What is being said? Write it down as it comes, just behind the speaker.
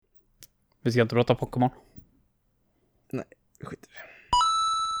Vi ska inte prata Pokémon. Nej, skit i det.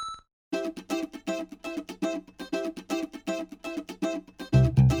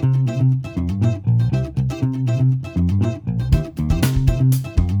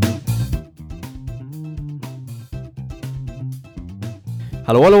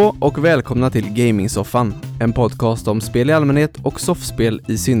 Hallå och välkomna till Gaming-soffan, en podcast om spel i allmänhet och soffspel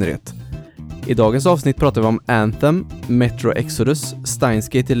i synnerhet. I dagens avsnitt pratar vi om Anthem, Metro Exodus, Steins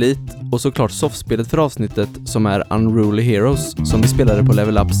Gate Elite och såklart soffspelet för avsnittet som är Unruly Heroes som vi spelade på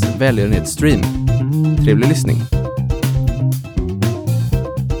Level Ups välgörenhetsstream. Trevlig lyssning!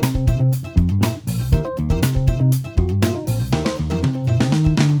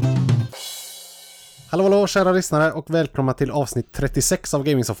 Hallå kära lyssnare och välkomna till avsnitt 36 av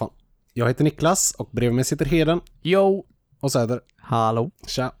Gaming-soffan. Jag heter Niklas och bredvid mig sitter Heden. Yo! Och Söder. Hallå!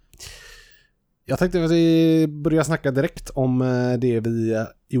 Tja! Jag tänkte att vi börjar snacka direkt om det vi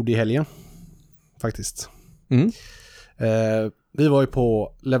gjorde i helgen. Faktiskt. Vi var ju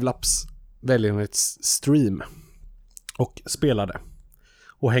på Level Ups välgörenhetsstream och spelade.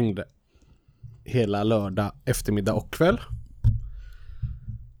 Och hängde hela lördag, eftermiddag och kväll.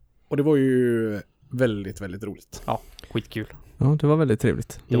 Och det var ju väldigt, väldigt roligt. Ja, skitkul. Ja, det var väldigt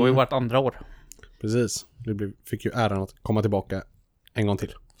trevligt. Det var ju vårt andra år. Precis. Vi fick ju äran att komma tillbaka en gång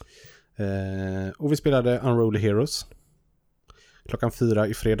till. Och vi spelade Unruly Heroes. 4:00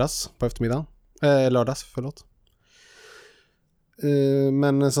 i fredags på eftermiddagen. Lördags, förlåt.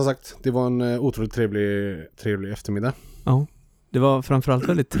 Men som sagt, det var en otroligt trevlig eftermiddag. Ja, det var framförallt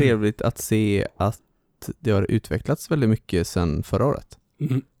väldigt trevligt att se att det har utvecklats väldigt mycket sedan förra året.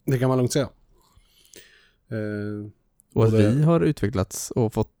 Det kan man lugnt säga. Och att vi har utvecklats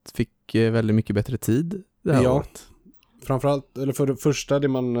och fick väldigt mycket bättre tid det här året. Framförallt, eller för det första, det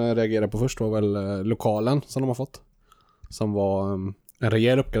man reagerade på först var väl lokalen som de har fått. Som var en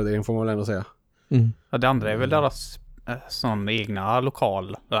rejäl uppgradering får man väl ändå säga. Ja, det andra är väl deras sån egna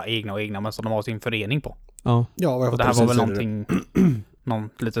lokal, egna men som de har sin förening på. Ja, vad jag och det här var väl någonting, någon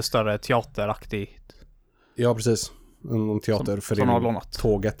lite större teateraktigt. Ja, precis. Någon teaterförening. Som har lånat.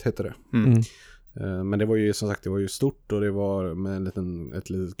 Tåget heter det. Men det var ju som sagt, det var ju stort och det var med ett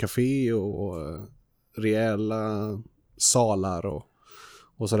litet café och rejäla salar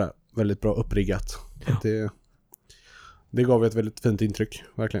och sådär. Väldigt bra uppriggat. Ja. Det gav ett väldigt fint intryck,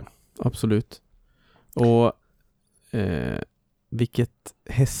 verkligen. absolut. Och vilket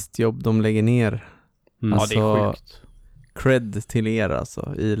hästjobb de lägger ner. Alltså, Ja, det är sjukt. Cred till er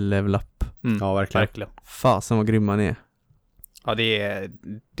alltså i Level Up. Ja, verkligen. Fasen vad grymma ni är. Ja, det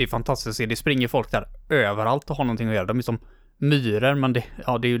är fantastiskt att se. Det springer folk där överallt och har någonting att göra. De är som myror, men det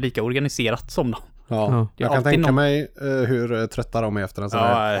är ju lika organiserat som dem. Ja, jag kan tänka mig hur trötta de är efter en sån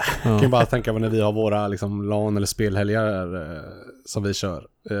här. Jag kan bara tänka mig när vi har våra liksom LAN eller spelhelger som vi kör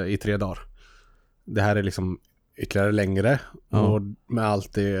i 3 dagar. Det här är liksom ytterligare längre och med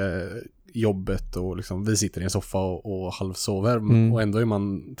allt det jobbet och liksom, vi sitter i en soffa och halvsover och ändå är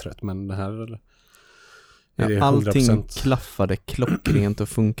man trött, men det här är det 100%. Allting klaffade klockrent och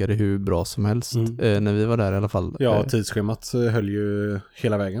funkade hur bra som helst när vi var där i alla fall. Ja, tidsschemat höll ju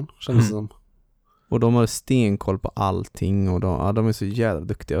hela vägen, kändes det som. Och de har stenkoll på allting och de är så jävla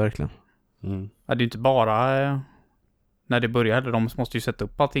duktiga verkligen. Ja, det är ju inte bara när det börjar, de måste ju sätta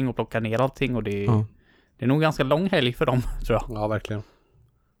upp allting och plocka ner allting och det är nog ganska lång helg för dem, tror jag. Ja, verkligen.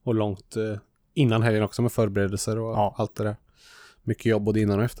 Och långt innan helgen också med förberedelser och allt det där. Mycket jobb både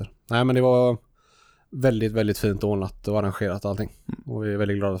innan och efter. Nej, men det var väldigt, väldigt fint ordnat och arrangerat allting. Och vi är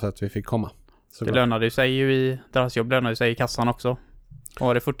väldigt glada för att vi fick komma. Det lönade sig ju deras jobb lönade sig i kassan också. Och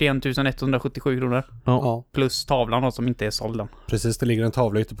var det 41 177 kronor. Ja. Plus tavlan då, som inte är såld än. Precis, det ligger en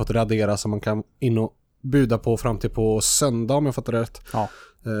tavla ute på att radera som man kan in och buda på fram till på söndag om jag fattar det rätt. Ja.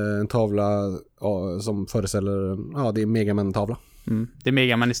 En tavla som föreställer, det är Mega Man-tavla. Det är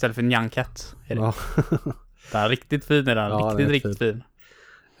Mega Man istället för Nyan Cat. Är det? Ja. Det är riktigt fin, är den. Riktigt fin.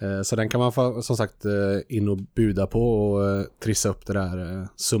 Så den kan man som sagt in och buda på och trissa upp det där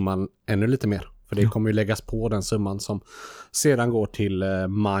summan ännu lite mer. För det kommer ju läggas på den summan som sedan går till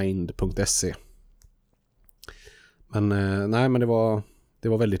mind.se. Men men det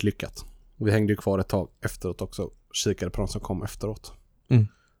var väldigt lyckat. Och vi hängde ju kvar ett tag efteråt också. Kikade på de som kom efteråt.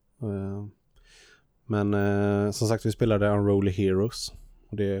 Men som sagt, vi spelade Unruly Heroes.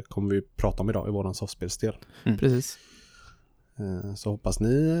 Och det kommer vi prata om idag i våran softspelsdel. Precis. Så hoppas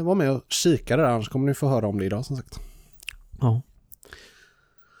ni var med och kikade där. Annars kommer ni få höra om det idag, som sagt. Ja.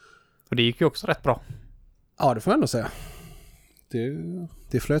 Och det gick ju också rätt bra. Ja, det får jag ändå säga.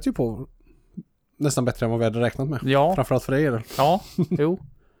 Det flöt ju på nästan bättre än vad vi hade räknat med. Ja. Framförallt för er. Ja, jo.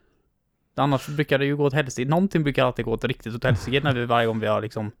 Annars brukar det ju gå åt helsike. Någonting brukar alltid gå åt riktigt åt helsike när varje gång vi har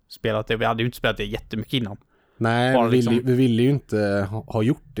liksom spelat det. Vi hade ju inte spelat det jättemycket innan. Nej, vi ville ju inte ha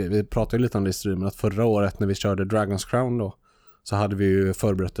gjort det. Vi pratade ju lite om det i streamen att förra året när vi körde Dragon's Crown då, så hade vi ju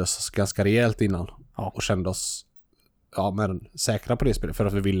förberett oss ganska rejält innan och kände oss säkra på det spelet för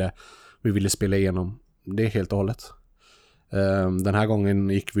att vi ville spela igenom det helt och hållet. Den här gången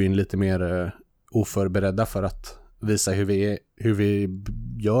gick vi in lite mer oförberedda för att visa hur vi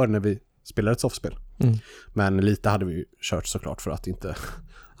gör när vi spelar ett softspel. Men lite hade vi ju kört såklart för att inte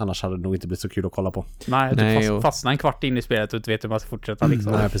annars hade det nog inte blivit så kul att kolla på. Nej, fastna en kvart in i spelet och inte vet hur man ska fortsätta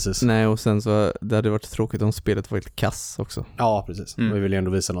liksom. Nej, precis. Nej, och sen så det hade varit tråkigt om spelet var lite kass också. Ja, precis. Vi vill ju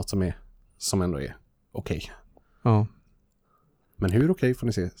ändå visa något som ändå är okej. Ja. Men hur okej får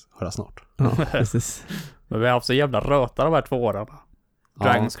ni höra snart. Ja, precis. Men vi har haft så jävla röta de här 2 åren.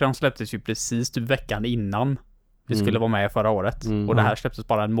 Dragon's Crown släpptes ju precis typ veckan innan vi skulle vara med förra året. Och det här släpptes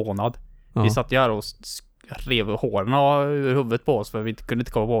bara en månad. Vi satt ju här och rev håren ur huvudet på oss för vi kunde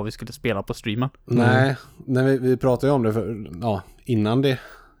inte komma på vad vi skulle spela på streamen. Nej, vi pratade ju om det innan det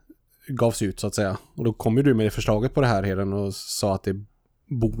gavs ut så att säga. Och då kom ju du med förslaget på det här Heden och sa att det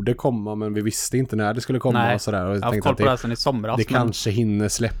borde komma men vi visste inte när det skulle komma. Nej, och sådär. Och jag har koll på det sen i somras. Det kanske hinner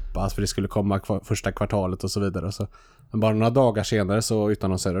släppas för det skulle komma första kvartalet och så vidare. Så, men bara några dagar senare så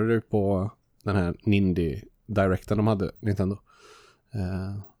utannonserade du på den här Nindy Directen de hade, Nintendo.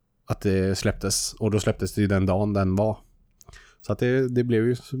 Att det släpptes. Och då släpptes det ju den dagen den var. Så att det blev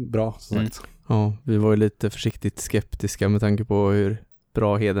ju bra som sagt. Ja, vi var ju lite försiktigt skeptiska med tanke på hur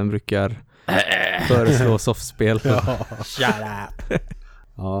bra Heden brukar föreslå softspel. Shut up!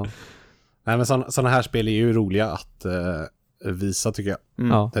 Ja. Nej, men såna här spel är ju roliga att visa tycker jag.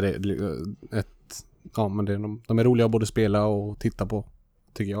 Ja. Men de är roliga att både spela och titta på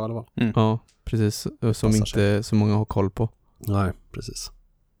tycker jag i alla fall. Ja, precis. Som inte så många har koll på. Nej, precis.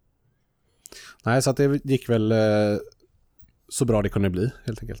 Nej, så att det gick väl så bra det kunde bli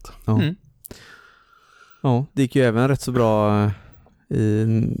helt enkelt. Ja. Ja, det gick ju även rätt så bra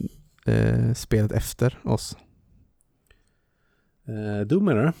i spelet efter oss. Du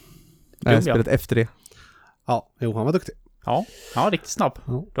menar du? Nej, spelet efter det. Ja, han var duktig. Ja, riktigt snabb.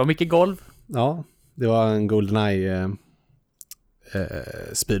 Det var mycket golv. Ja, det var en GoldenEye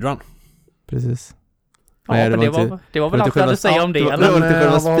speedrun. Precis. Ja, nej, det var väl allt jag hade att säga om det.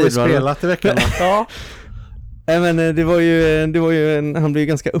 Vad har vi spelat i veckan? Ja. Men det var ju han blev ju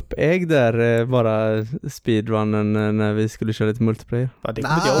ganska uppägd där bara speedrunnen när vi skulle köra lite multiplayer. Ja,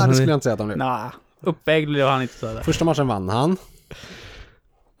 det skulle jag inte säga att han blev. Nej, uppägd blev han inte så där. Första matchen vann han.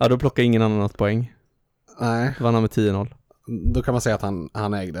 Ja, då plockade ingen annan något poäng. Nej. Vann han med 10-0. Då kan man säga att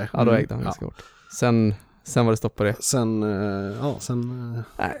han ägde. Ja, då ägde han ganska hårt. Sen var det stopp på det. Sen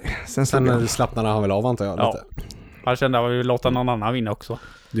slappnade han väl av antar jag lite. Jag kände att vi ville låta någon annan vinna också.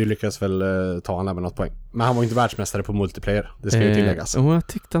 Du lyckas väl ta han med något poäng. Men han var ju inte världsmästare på multiplayer. Det ska ju tilläggas. Jag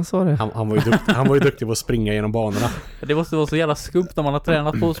tyckte han sa det. Han var ju duktig på att springa genom banorna. Det måste vara så jävla skumt när man har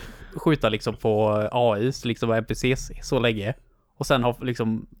tränat på att skjuta liksom på AI, liksom på NPCs så länge. Och sen har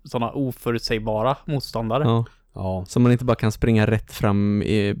liksom sådana oförutsägbara motståndare. Ja. Så man inte bara kan springa rätt fram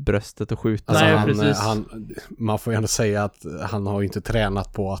i bröstet och skjuta. Nej, precis. Man får ju ändå säga att han har ju inte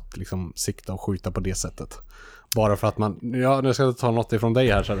tränat på att liksom sikta och skjuta på det sättet. Bara för att man, nu ska jag ta något ifrån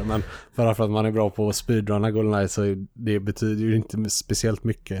dig här, men bara för att man är bra på speedrunna GoldenEye så det betyder ju inte speciellt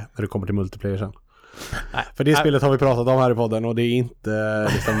mycket när det kommer till multiplayer sen. Nej, för det spelet har vi pratat om här i podden och det är inte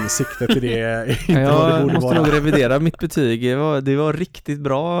liksom siktet till det. Jag måste nog revidera mitt betyg. Det var riktigt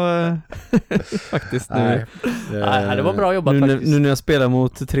bra faktiskt. Nej, det var bra jobbat faktiskt. Nu när jag spelar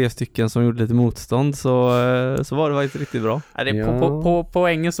mot 3 stycken som gjorde lite motstånd så var det faktiskt riktigt bra. På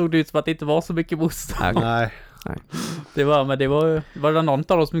poängen såg det ut som att det inte var så mycket motstånd. Nej. Var det någon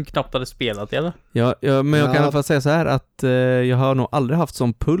av oss som knappt hade spelat eller? Ja, men jag kan i alla fall säga så här att jag har nog aldrig haft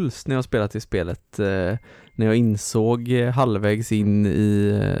sån puls när jag spelat i spelet. När jag insåg halvvägs in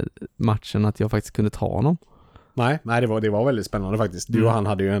i matchen att jag faktiskt kunde ta honom. Nej, det var väldigt spännande faktiskt. Du och han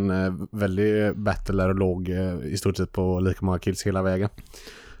hade ju en väldigt battle där och låg i stort sett på lika många kills hela vägen.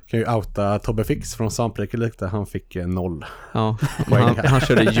 Kan ju outa Tobbe Fix från Soundbreaker lite. Han fick 0. Ja, han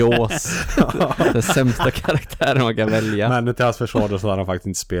körde Jaws. Den sämsta karaktären man kan välja. Men till hans försvar så har han faktiskt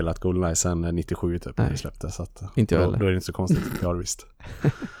inte spelat GoldenEye sedan 97 typ när det släpptes. Så att, inte jag då är det inte så konstigt. Ja, visst.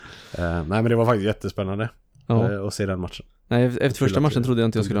 Nej, men det var faktiskt jättespännande att se den matchen. Nej, efter första matchen trodde jag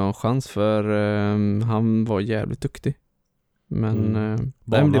inte jag skulle ha en chans för han var jävligt duktig. Men,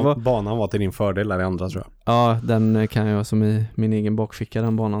 banan var till din fördel där i andra, tror jag. Ja, den kan jag som i min egen bakficka,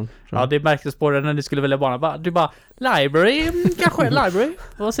 den banan. Ja, det märktes på det när du skulle välja banan. Du bara, library, kanske library.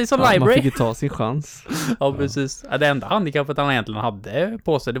 Vad sägs om library? Man fick ju ta sin chans. Ja, precis. Det enda handikappet han egentligen hade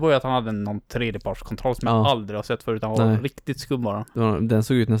på sig, det var ju att han hade någon tredjepartskontroll som jag aldrig har sett förut. Han var riktigt skum bara. Den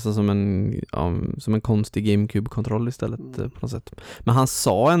såg ut nästan som en konstig GameCube-kontroll istället på något sätt. Men han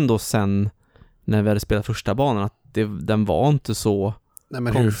sa ändå sen, när vi hade spelat första banan, att den var inte så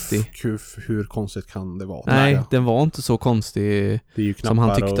konstig. Hur konstigt kan det vara? Nej, den var inte så konstig som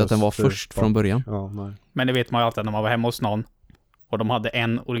han tyckte att den var först från början. Ja, nej. Men det vet man ju alltid när man var hemma hos någon och de hade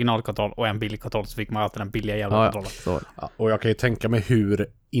en originalkontroll och en billig kontroll, så fick man alltid den billiga jävla kontrollen. Ja, och jag kan ju tänka mig hur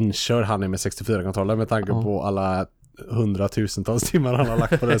inkörd han är med 64-kontroller med tanke på alla 100,000-tals timmar han har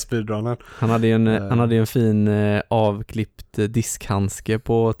lagt på den speedrunnen. Han hade en fin avklippt diskhandske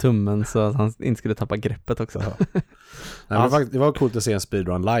på tummen så att han inte skulle tappa greppet också. Ja. Nej, det var coolt att se en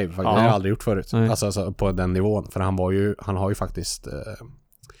speedrun live. Det har jag aldrig gjort förut. Alltså på den nivån. För han har ju faktiskt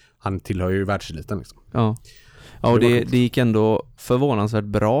han tillhör ju världseliten liksom. Ja. Ja, och det gick ändå förvånansvärt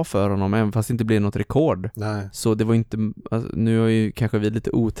bra för honom, även fast det inte blev något rekord. Nej. Så det var inte, alltså, nu har ju kanske vi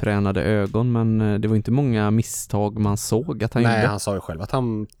lite otränade ögon, men det var inte många misstag man såg att han gjorde. Nej, han sa ju själv att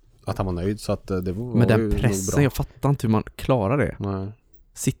han var nöjd, så att det var men den pressen, jag fattar inte hur man klarar det. Nej.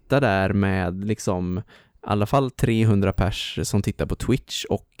 Sitta där med liksom i alla fall 300 pers som tittar på Twitch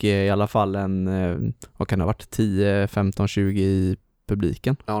och i alla fall vad kan det ha varit, 10, 15, 20 i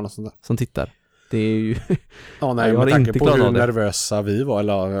publiken. Ja, något sånt där. Som tittar. Det är ju... Ja, nej, med tanke på hur nervösa vi var,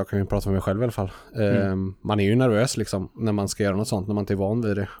 eller jag kan ju prata med mig själv i alla fall. Man är ju nervös liksom när man ska göra något sånt, när man inte är van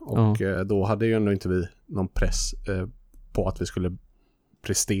vid det. Och då hade ju ändå inte vi någon press på att vi skulle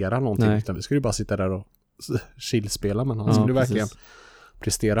prestera någonting. Nej. Utan vi skulle ju bara sitta där och chillspela, men han skulle verkligen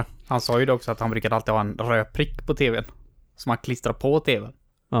prestera. Han sa ju då också att han brukade alltid ha en röd prick på tvn som han klistrar på tvn.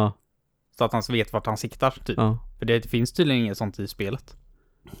 Ja. Så att han vet vart han siktar typ. Ja. För det finns tydligen inget sånt i spelet.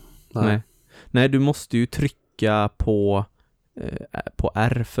 Nej, du måste ju trycka på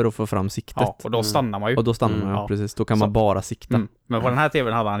R för att få fram siktet. Ja, och då stannar man ju. Och då stannar man, precis. Då kan man bara sikta. Men på den här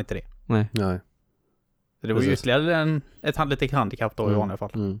tvn hade han inte det. Nej. Så det var ju ytterligare ett litet handikapp då i vanliga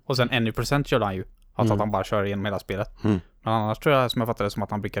fall. Och sen 1% körde han ju. Alltså att han bara kör igenom hela spelet. Men annars tror jag, som jag fattade, som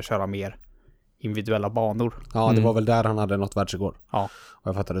att han brukar köra mer individuella banor. Ja, det var väl där han hade något världsrekord. Ja. Och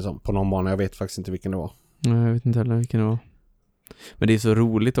jag fattade det som på någon bana, jag vet faktiskt inte vilken det var. Nej, jag vet inte heller vilken det var. Men det är så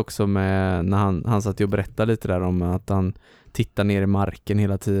roligt också med när han satt och berättade lite där om att han tittar ner i marken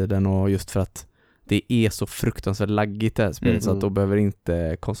hela tiden, och just för att det är så fruktansvärt laggigt det här spelet så att då behöver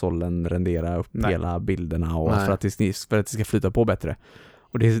inte konsolen rendera upp hela bilderna och för att det ska flyta på bättre.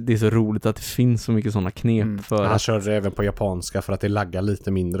 Och det är så roligt att det finns så mycket sådana knep för han körde även på japanska för att det laggar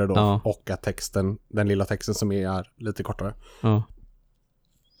lite mindre då och att den lilla texten som är lite kortare. Ja.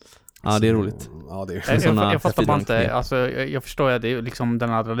 Ja, det är roligt. Ja, det är jag fattar bara inte, alltså jag förstår att det är liksom den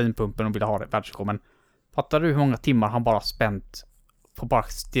adrenalinpumpen och vill ha det världsrekord, men fattar du hur många timmar han bara spänt på bara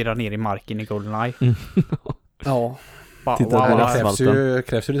stirra ner i marken i GoldenEye? Ja. Det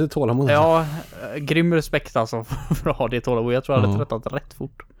krävs ju lite tålamod. Ja, grym respekt alltså för att ha det tålamod. Jag tror jag hade tröttat rätt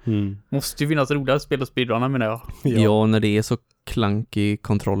fort. Måste ju finnas roligare spel och speedrunner, menar jag. Ja, när det är så klankig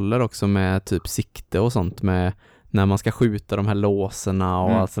kontroller också med typ sikte och sånt, med när man ska skjuta de här låserna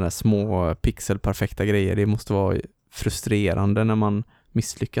och allt sådana små pixelperfekta grejer. Det måste vara frustrerande när man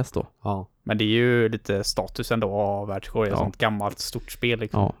misslyckas då. Ja. Men det är ju lite status ändå av världsrekord, ett sånt gammalt stort spel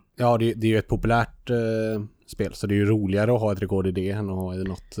liksom. Ja, det är ju ett populärt spel, så det är ju roligare att ha ett rekord i det än att ha i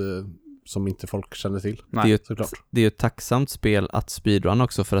något som inte folk känner till. Nej, det är ju ett tacksamt spel att speedrun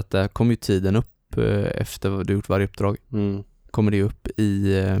också, för att där kommer ju tiden upp efter vad du gjort varje uppdrag. Kommer det upp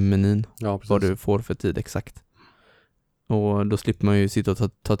i menyn vad du får för tid exakt. Och då slipper man ju sitta och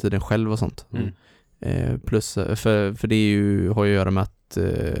ta tiden själv och sånt. Plus, för det är ju, har ju att göra med att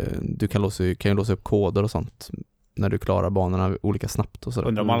du kan ju låsa upp koder och sånt när du klarar banorna olika snabbt och så.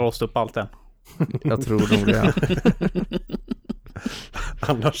 Undrar om man låst upp allt än. Jag tror nog det.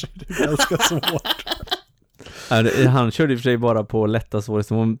 Annars är det ganska svårt. Han körde i och för sig bara på lätta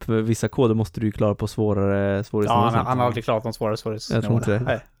svårighetsnivå. Vissa koder måste du ju klara på svårare svårighetsnivå. Ja, han har aldrig klarat de svårare svårighetsnivå. Jag tror inte det.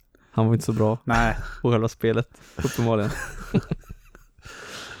 Nej. Han var inte så bra på själva spelet, uppenbarligen.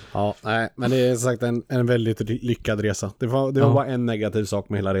 Ja, nej, men det är sagt en väldigt lyckad resa. Det var bara en negativ sak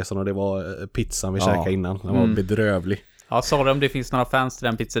med hela resan, och det var pizzan vi käkade innan. Den var bedrövlig. Ja, sorry om det finns några fans till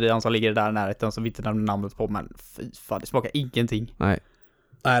den pizzerian som ligger där i närheten som vi inte nämner namnet på, men fy fan, det smakar ingenting. Nej,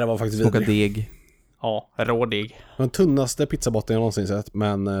 det var faktiskt smakar deg. Ja, rådeg. Den tunnaste pizzabotten jag någonsin sett,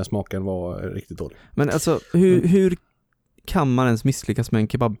 men smaken var riktigt dålig. Men alltså, hur kan man ens misslyckas med en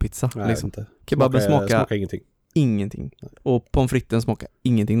kebabpizza? Nej, liksom? inte. Kebaben smakar ingenting. ingenting. Och pommes fritesen smakar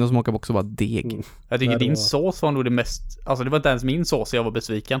ingenting. De smakar också bara deg. Jag tycker din sås var nog det mest... Alltså det var inte ens min sås, jag var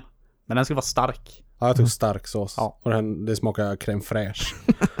besviken. Men den skulle vara stark. Ja, jag tog stark sås. Ja. Och det smakar crème fraîche.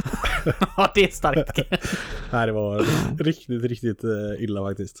 Ja, det är starkt. Nej, det var riktigt illa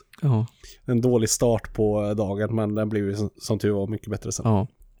faktiskt. Ja. En dålig start på dagen, men den blev ju som tur var mycket bättre sen. Ja.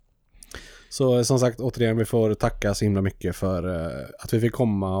 Så som sagt, återigen, vi får tacka så himla mycket för att vi fick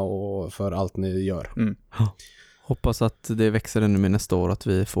komma och för allt ni gör. Hoppas att det växer ännu mer nästa år, att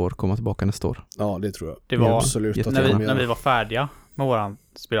vi får komma tillbaka nästa år. Ja, det tror jag. Det var absolut att när vi var färdiga med våran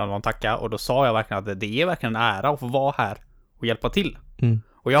spelande om tacka, och då sa jag verkligen att det är verkligen en ära att få vara här och hjälpa till.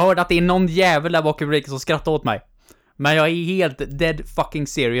 Och jag hörde att det är någon jävel där bak i butiken som skrattar åt mig. Men jag är helt dead fucking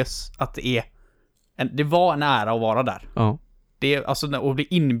serious att det var en ära att vara där. Ja. Det är alltså att bli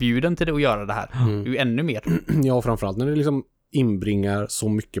inbjuden till det och göra det här. Det är ju ännu mer. Ja, framförallt när det liksom inbringar så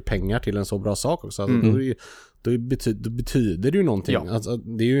mycket pengar till en så bra sak också. Alltså, då betyder det ju någonting. Ja. Alltså,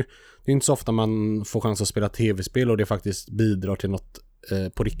 det är inte så ofta man får chans att spela tv-spel och det faktiskt bidrar till något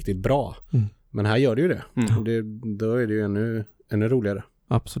på riktigt bra. Men här gör det ju det. Och då är det ju ännu roligare.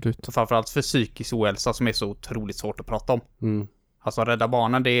 Absolut. Så framförallt för psykisk ohälsa som är så otroligt svårt att prata om. Alltså Rädda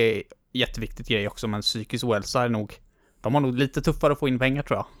Barnen, det är jätteviktigt grej också, men psykisk ohälsa är nog... De har nog lite tuffare att få in pengar,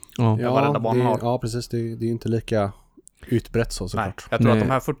 tror jag. Ja, Rädda Barnen har. Ja, precis. Det är inte lika utbrett såklart. Nej, jag tror att de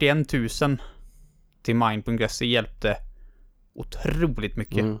här 41 000 till Mind.se hjälpte otroligt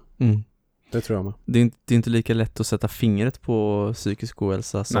mycket. Det tror jag med. Det är inte lika lätt att sätta fingret på psykisk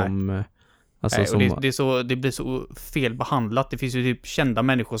ohälsa som... Alltså, nej, och det blir så felbehandlat. Det finns ju typ kända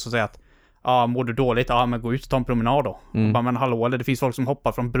människor som säger att mår du dåligt? Ja, men gå ut och ta en promenad då. Bara, men hallå, eller det finns folk som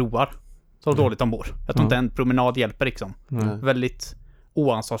hoppar från broar så dåligt de mår. Jag tror inte en promenad hjälper liksom. Väldigt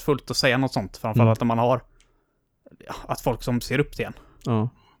oansvarsfullt att säga något sånt. Framförallt när man har att folk som ser upp till en. Ja,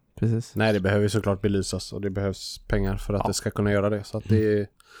 precis. Nej, det behöver ju såklart belysas och det behövs pengar för att det ska kunna göra det. Så att det är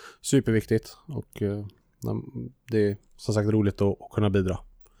superviktigt och det är som sagt roligt att kunna bidra.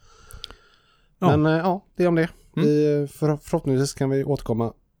 Ja. Men det är om det. Förhoppningsvis kan vi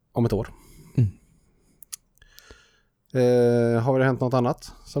återkomma om ett år. Har det hänt något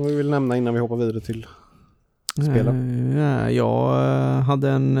annat som vi vill nämna innan vi hoppar vidare till spelen? Jag hade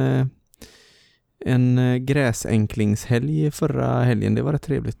en gräsänklingshelg förra helgen. Det var rätt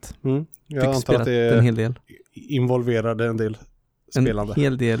trevligt. Jag antar att det en hel del. Involverade en del spelande. En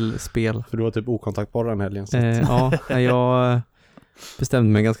hel del spel. För du var typ okontaktbar den helgen. Ja, jag bestämde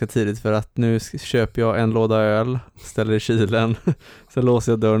mig ganska tidigt för att nu köper jag en låda öl, ställer i kylen, så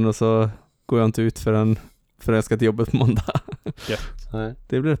låser jag dörren och så går jag inte ut förrän jag ska till jobbet på måndag. Nej.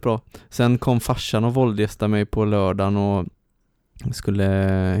 Det blev rätt bra. Sen kom farsan och våldgästade mig på lördagen och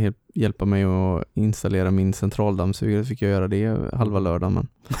skulle hjälpa mig att installera min centraldammsugare. Fick jag göra det halva lördagen,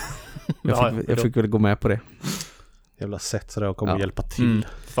 men jag fick väl gå med på det. Jävla sätt så där och komma och hjälpa till.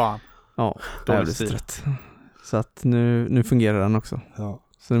 Fan. Ja, det är trött. Så att nu fungerar den också. Ja.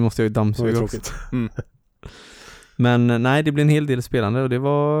 Så nu måste jag ju dammsuga också. Men nej, det blir en hel del spelande och det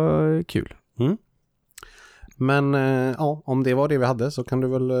var kul. Men om det var det vi hade så kan du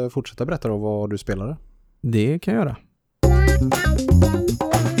väl fortsätta berätta då vad du spelade? Det kan jag göra.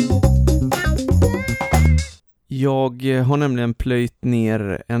 Jag har nämligen plöjt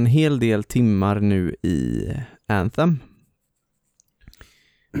ner en hel del timmar nu i Anthem.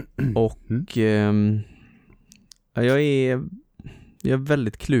 Och jag är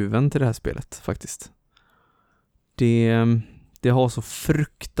väldigt kluven till det här spelet faktiskt. Det har så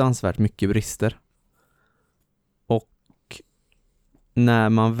fruktansvärt mycket brister. Och när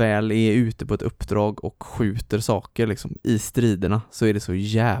man väl är ute på ett uppdrag och skjuter saker liksom, i striderna så är det så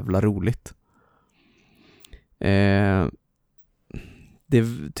jävla roligt.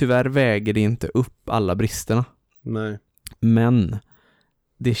 Tyvärr väger det inte upp alla bristerna. Nej. Men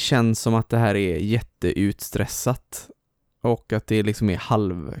det känns som att det här är jätteutstressat och att det liksom är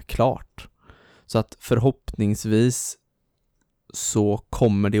halvklart. Så att förhoppningsvis så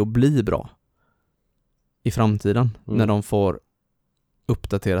kommer det att bli bra i framtiden när de får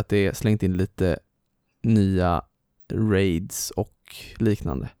uppdaterat det, slängt in lite nya raids och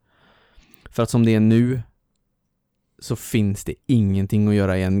liknande. För att som det är nu så finns det ingenting att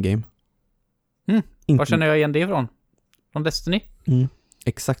göra i endgame. Var känner jag igen det ifrån? Från Destiny?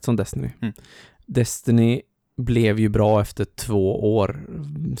 Exakt som Destiny. Destiny blev ju bra efter 2 år,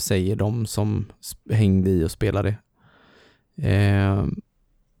 säger de som hängde i och spelade.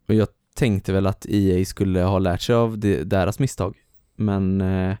 Och jag tänkte väl att EA skulle ha lärt sig av deras misstag. Men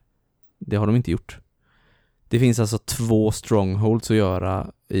det har de inte gjort. Det finns alltså 2 strongholds att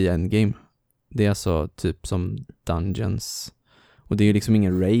göra i endgame. Det är alltså typ som dungeons. Och det är ju liksom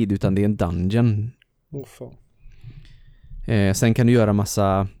ingen raid utan det är en dungeon. Fan. Sen kan du göra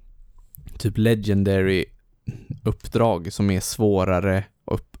massa typ legendary uppdrag som är svårare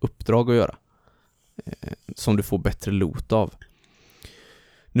uppdrag att göra. Som du får bättre loot av.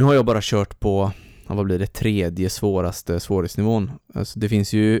 Nu har jag bara kört på, vad blir det, 3:e svåraste svårighetsnivån. Alltså det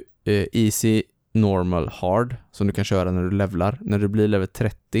finns ju easy, normal, hard som du kan köra när du levlar. När du blir level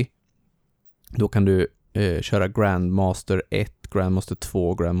 30 då kan du köra Grandmaster 1, Grandmaster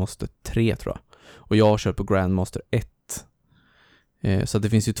 2, Grandmaster 3 tror jag. Och jag har kört på Grandmaster 1. Så att det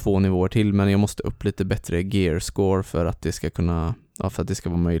finns ju 2 nivåer till, men jag måste upp lite bättre gear score för att det ska kunna, för att det ska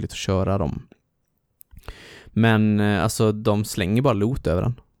vara möjligt att köra dem. Men alltså de slänger bara loot över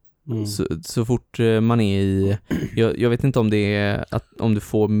den. Så fort man är i, jag vet inte om det är om du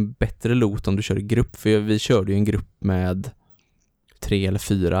får bättre loot om du kör i grupp, för vi körde ju en grupp med 3 eller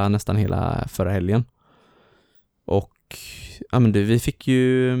 4 nästan hela förra helgen. Och ja, men vi fick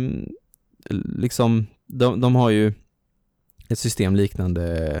ju liksom, de har ju ett system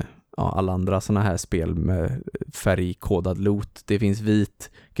liknande alla andra såna här spel med färgkodad loot. Det finns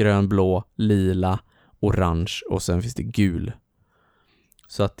vit, grön, blå, lila, orange och sen finns det gul.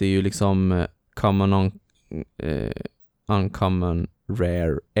 Så att det är ju liksom common, uncommon,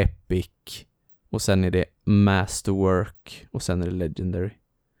 rare, epic och sen är det masterwork och sen är det legendary.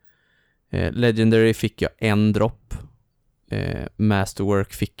 Legendary fick jag 1 dropp.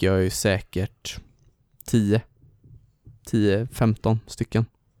 Masterwork fick jag ju säkert 10-15 stycken.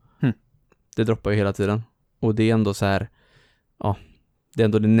 Det droppar ju hela tiden. Och det är ändå så här, det är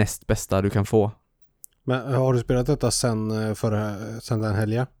ändå det näst bästa du kan få. Men har du spelat detta sen den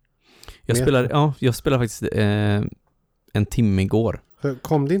helgen? Jag spelar faktiskt en timme igår.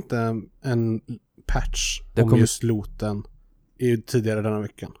 Kom det inte en patch om just looten tidigare denna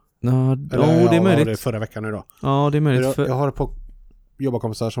veckan? Ja, det är möjligt. Det förra veckan nu då. Ja, det är möjligt. Jag har på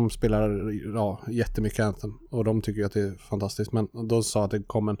jobbarkompisar som spelar jättemycket Anthem och de tycker att det är fantastiskt, men de sa att det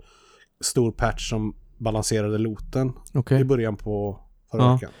kom en stor patch som balanserade looten i början på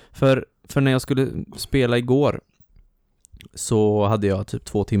förra veckan. För när jag skulle spela igår så hade jag typ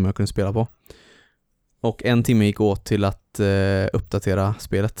 2 timmar jag kunde spela på. Och 1 timme gick åt till att uppdatera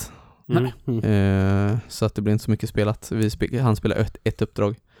spelet. Så att det blev inte så mycket spelat. Han spelade ett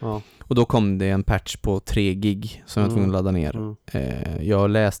uppdrag. Ja. Och då kom det en patch på 3 gig som jag var tvungen att ladda ner. Jag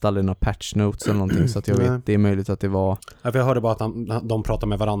läste aldrig några patch notes eller någonting, så att jag vet, det är möjligt att det var... Ja, för jag hörde bara att de pratade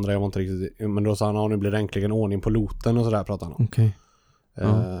med varandra, jag var inte riktigt... Men då sa han, nu blir det äntligen ordning på looten och sådär pratade han om. Okej.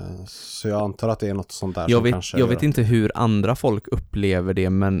 Så jag antar att det är något sånt där. Jag vet inte hur andra folk upplever det,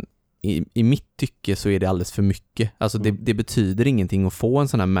 men i mitt tycke så är det alldeles för mycket. Alltså det betyder ingenting att få en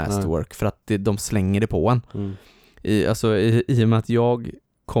sån här masterwork, för att de slänger det på en. I och med att jag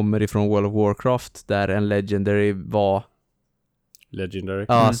kommer ifrån World of Warcraft där en legendary var... Legendary?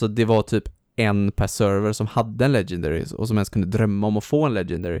 Ja, alltså det var typ 1 per server som hade en legendary och som ens kunde drömma om att få en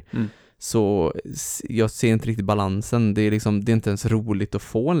legendary. Så jag ser inte riktigt balansen. Det är inte ens roligt att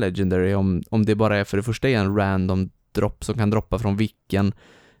få en legendary om det bara är, för det första är en random dropp som kan droppa från vilken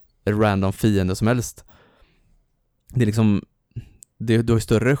random fiende som helst. Det är liksom, du har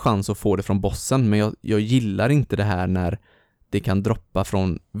större chans att få det från bossen, men jag gillar inte det här när det kan droppa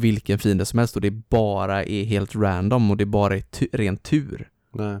från vilken fiende som helst och det bara är helt random och det bara är ren tur.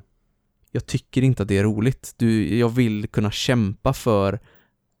 Nej. Jag tycker inte att det är roligt. Jag vill kunna kämpa för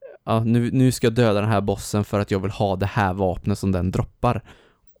nu ska jag döda den här bossen för att jag vill ha det här vapnet som den droppar.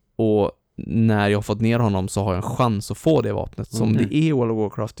 Och när jag har fått ner honom så har jag en chans att få det vapnet som det är i World of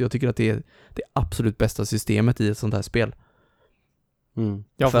Warcraft. Jag tycker att det är det absolut bästa systemet i ett sånt här spel.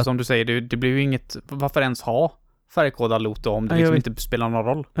 Ja, för som du säger, det blir ju inget... Varför ens ha färgkodad loot om det liksom inte spelar någon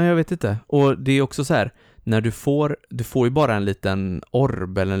roll? Nej, jag vet inte. Och det är också så här, när du får ju bara en liten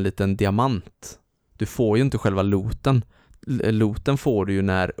orb eller en liten diamant. Du får ju inte själva looten. Looten får du ju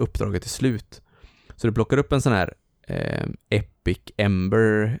när uppdraget är slut. Så du plockar upp en sån här Epic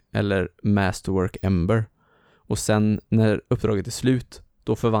Ember eller Masterwork Ember. Och sen när uppdraget är slut,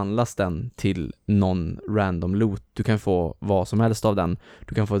 då förvandlas den till någon random loot. Du kan få vad som helst av den.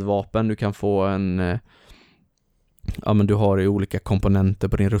 Du kan få ett vapen, du kan få en... men du har ju olika komponenter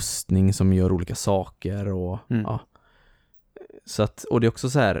på din rustning som gör olika saker och så att, och det är också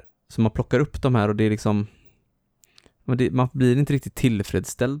så här, så man plockar upp de här och det är liksom, man blir inte riktigt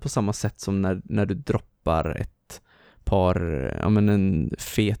tillfredsställd på samma sätt som när du droppar ett par, en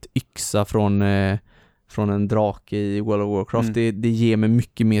fet yxa från en drake i World of Warcraft. Det ger mig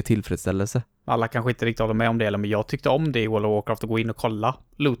mycket mer tillfredsställelse. Alla kanske inte riktigt håller med om det, men jag tyckte om det i World of Warcraft att gå in och kolla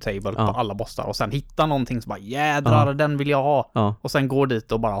loot table på alla bossar och sen hitta någonting som bara, jädrar, den vill jag ha. Och sen gå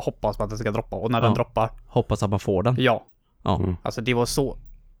dit och bara hoppas på att den ska droppa. Och när den droppar, hoppas att man får den. Ja. Alltså det var så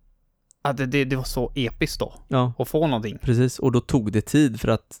att det var så episkt då. Ja. Att få någonting. Precis, och då tog det tid för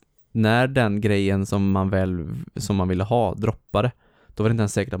att när den grejen som man ville ha droppade, då var det inte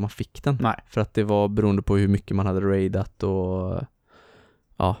ens säkert att man fick den. Nej. För att det var beroende på hur mycket man hade raidat och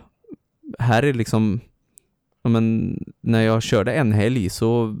ja, här är liksom men när jag körde en helg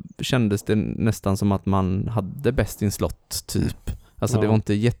så kändes det nästan som att man hade bäst in slott typ. Alltså det var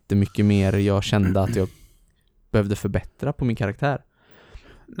inte jättemycket mer jag kände att jag behövde förbättra på min karaktär.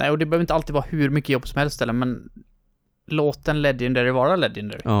 Nej, och det behöver inte alltid vara hur mycket jobb som helst eller, men låt en Legendary vara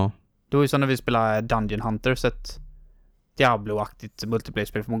Legendary. Ja. Det var ju som när vi spelade Dungeon Hunters, ett Diablo-aktigt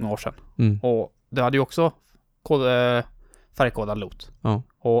multiplayer-spel för många år sedan. Och det hade ju också färgkodad loot. Ja.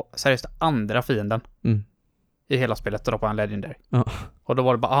 Och seriöst, andra fienden i hela spelet droppade en Legendary. Ja. Och då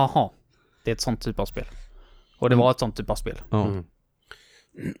var det bara, aha, det är ett sånt typ av spel. Och det var ett sånt typ av spel. Ja.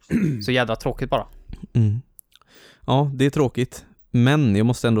 Så jävla tråkigt bara. Ja, det är tråkigt. Men jag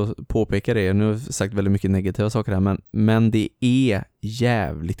måste ändå påpeka det. Nu har jag sagt väldigt mycket negativa saker här. Men det är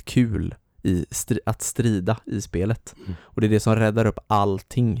jävligt kul att strida i spelet. Och det är det som räddar upp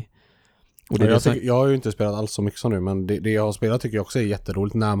allting. Och det är jag har ju inte spelat alls så mycket som nu. Men det jag har spelat tycker jag också är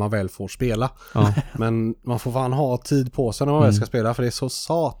jätteroligt när man väl får spela. Ja. Men man får fan ha tid på sig när man väl ska spela. För det är så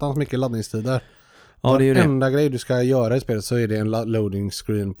satans mycket laddningstider. Ja, det är ju det. Enda grej du ska göra i spelet så är det en loading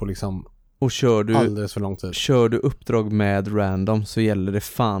screen på liksom och alldeles för lång tid. Kör du uppdrag med random så gäller det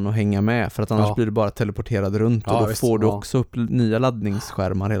fan att hänga med. För att annars blir du bara teleporterad runt. Och då får du också upp nya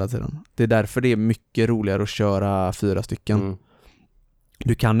laddningsskärmar hela tiden. Det är därför det är mycket roligare att köra 4 stycken.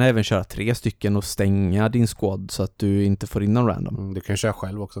 Du kan även köra 3 stycken och stänga din squad så att du inte får in någon random. Du kan köra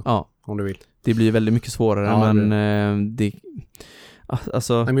själv också. Ja. Om du vill. Det blir väldigt mycket svårare men det...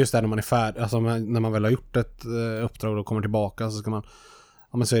 Alltså... Men just det när man är färdig, alltså när man väl har gjort ett uppdrag och kommer tillbaka så ska man,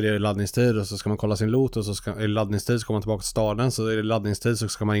 ja men så är det laddningstid och så ska man kolla sin loot och så är det laddningstid så kommer man tillbaka till staden, så är det laddningstid så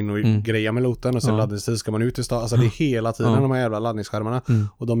ska man in och greja med looten och så är det laddningstid så ska man ut i staden, alltså det är hela tiden de här jävla laddningsskärmarna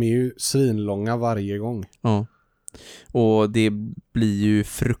och de är ju svinlånga varje gång. Ja. Och det blir ju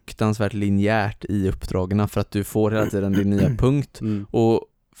fruktansvärt linjärt i uppdragen för att du får hela tiden din nya punkt och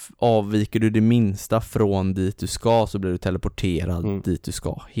avviker du det minsta från dit du ska så blir du teleporterad dit du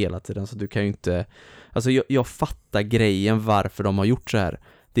ska hela tiden. Så du kan ju inte... Alltså jag fattar grejen varför de har gjort så här.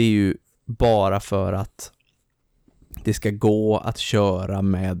 Det är ju bara för att det ska gå att köra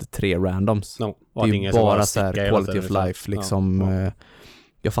med 3 randoms. No. Det är ju bara så här quality of life liksom.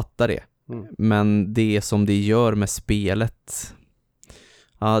 Jag fattar det. Men det som det gör med spelet...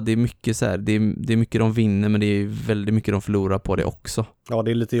 Ja, det är mycket så här, det är mycket de vinner men det är väldigt mycket de förlorar på det också. Ja,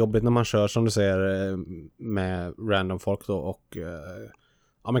 det är lite jobbigt när man kör som du säger med random folk då och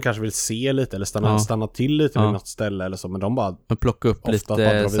ja, men kanske vill se lite eller stanna till lite vid något ställe eller så, men de bara plocka upp lite så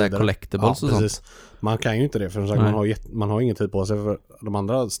här collectibles och precis. Sånt. Man kan ju inte det för man har ingen tid på sig för de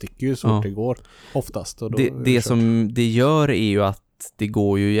andra sticker ju så fort det går oftast. Och då det som det gör är ju att det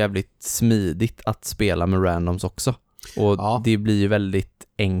går ju jävligt smidigt att spela med randoms också. Och det blir ju väldigt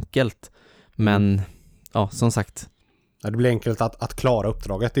enkelt. Men som sagt. Ja, det blir enkelt att klara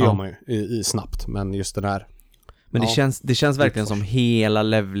uppdraget. Det gör man ju i snabbt. Men just det där. Men det känns verkligen som hela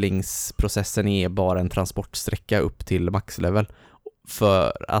levelingsprocessen är bara en transportsträcka upp till maxlevel.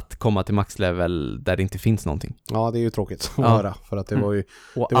 För att komma till maxlevel där det inte finns någonting. Ja, det är ju tråkigt att höra. För att det var ju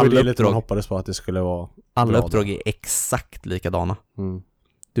det lite man hoppades på att det skulle vara. Alla uppdrag är exakt likadana.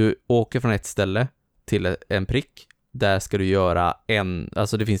 Du åker från ett ställe till en prick. Där ska du göra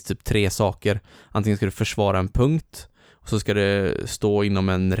alltså det finns typ 3 saker. Antingen ska du försvara en punkt och så ska det stå inom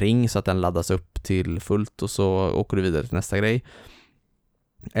en ring så att den laddas upp till fullt och så åker du vidare till nästa grej.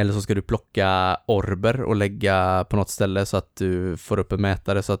 Eller så ska du plocka orber och lägga på något ställe så att du får upp en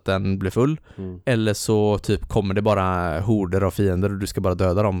mätare så att den blir full. Eller så typ kommer det bara horder av fiender och du ska bara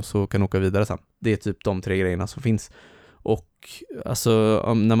döda dem så kan du åka vidare sen. Det är typ de 3 grejerna som finns. Och alltså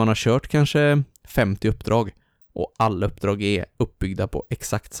när man har kört kanske 50 uppdrag och alla uppdrag är uppbyggda på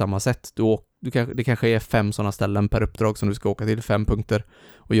exakt samma sätt. Det kanske är 5 sådana ställen per uppdrag som du ska åka till, 5 punkter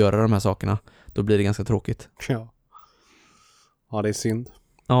och göra de här sakerna. Då blir det ganska tråkigt. Ja, det är synd.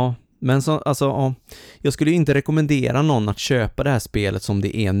 Ja, men jag skulle ju inte rekommendera någon att köpa det här spelet som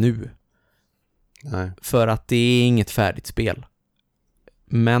det är nu. Nej. För att det är inget färdigt spel.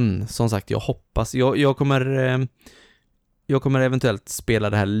 Men som sagt, jag hoppas jag kommer eventuellt spela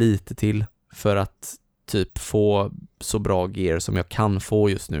det här lite till för att typ få så bra gear som jag kan få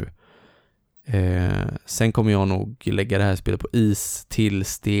just nu. Sen kommer jag nog lägga det här spelet på is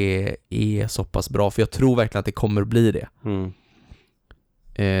tills det är så pass bra. För jag tror verkligen att det kommer bli det.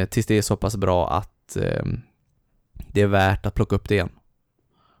 Tills det är så pass bra att det är värt att plocka upp det igen.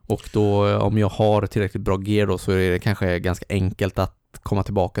 Och då om jag har tillräckligt bra gear då så är det kanske ganska enkelt att komma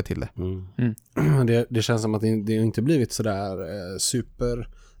tillbaka till det. Det känns som att det inte blivit sådär super...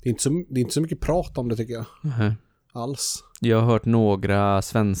 Det är inte så mycket prat om det tycker jag. Alls. Jag har hört några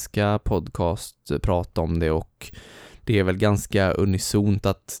svenska podcast prata om det och det är väl ganska unisont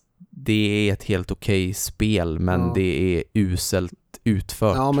att det är ett helt okej spel men det är uselt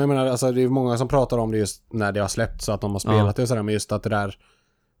utfört. Ja, men jag menar, alltså, det är många som pratar om det just när det har släppt så att de har spelat det och sådär, men just att det där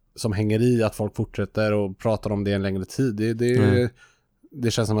som hänger i att folk fortsätter och pratar om det en längre tid,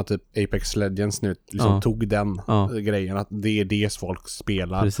 det känns som att typ Apex Legends nu liksom tog den grejen, att det är det folk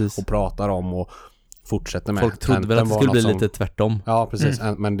spelar och pratar om och fortsätter med. Folk trodde väl att det skulle bli lite tvärtom. Ja, precis.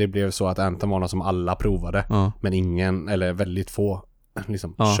 Men det blev så att Anthem var något som alla provade, men ingen, eller väldigt få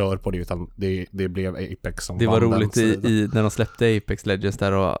liksom kör på det, utan det blev Apex som det var roligt när de släppte Apex Legends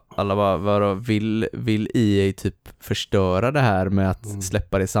där och alla bara vill EA typ förstöra det här med att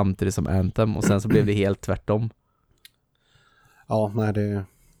släppa det samtidigt som Anthem, och sen så blev det helt tvärtom. Ja, nej det...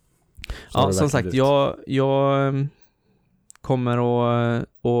 Ja, som sagt, jag kommer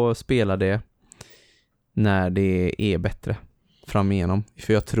att spela det när det är bättre fram igenom.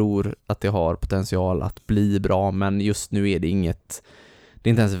 För jag tror att det har potential att bli bra, men just nu är det det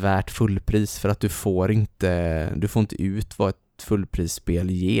är inte ens värt fullpris, för att du får inte ut vad ett fullprisspel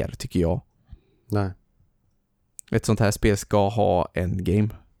ger, tycker jag. Nej. Ett sånt här spel ska ha endgame.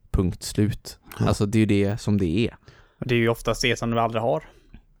 Punkt slut. Alltså det är ju det som det är. Det är ju oftast det som vi aldrig har.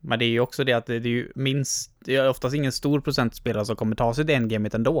 Men det är ju också det att det är oftast ingen stor procent spelare som kommer ta sig till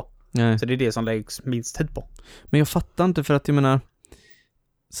endgamet ändå. Nej. Så det är det som läggs minst tid på. Men jag fattar inte, för att jag menar,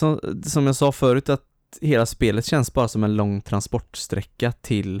 som jag sa förut, att hela spelet känns bara som en lång transportsträcka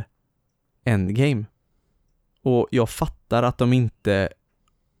till endgame. Och jag fattar att de inte,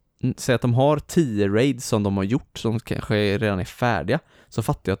 säger att de har 10 raids som de har gjort som kanske redan är färdiga, så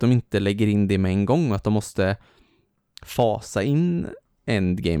fattar jag att de inte lägger in det med en gång och att de måste fasa in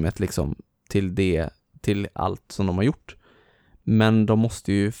endgamet liksom till allt som de har gjort. Men de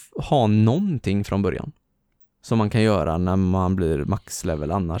måste ju ha någonting från början som man kan göra när man blir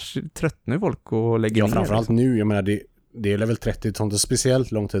maxlevel, annars tröttnar folk och lägger ner. Ja, framförallt nu, jag menar det är level 30, sånt är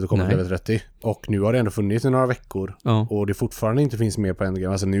speciellt lång tid att komma till level 30, och nu har det ändå funnits i några veckor och det fortfarande inte finns mer på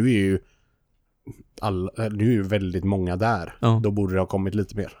endgame. Alltså nu är ju väldigt många där. Då borde det ha kommit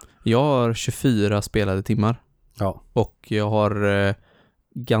lite mer. Jag har 24 spelade timmar. Ja. Och jag har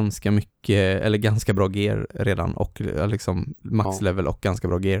ganska mycket, eller ganska bra gear redan, och liksom maxlevel och ganska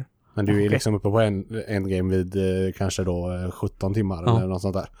bra gear. Men du är liksom uppe på endgame vid kanske då 17 timmar eller något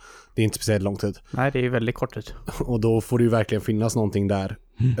sånt där. Det är inte speciellt lång tid. Nej, det är väldigt kort tid. Och då får det ju verkligen finnas någonting där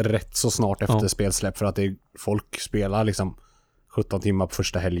rätt så snart efter spelsläpp, för att folk spelar liksom 17 timmar på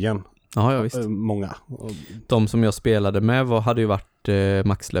första helgen. Ja, visst. Många. De som jag spelade med hade ju varit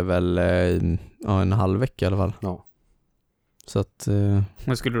maxlevel en halv vecka i alla fall. Ja. Så att...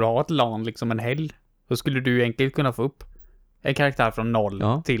 Men skulle du ha ett LAN liksom en helg, då skulle du enkelt kunna få upp en karaktär från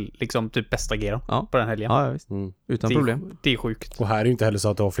 0 till liksom typ bästa gear på den helgen. Ja, visst. Utan problem. Det är sjukt. Och här är ju inte heller så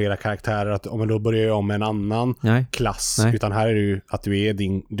att du har flera karaktärer, att då börjar jag om med en annan klass. Nej. Utan här är det ju att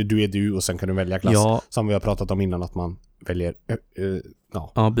du är du och sen kan du välja klass. Ja. Som vi har pratat om innan, att man väljer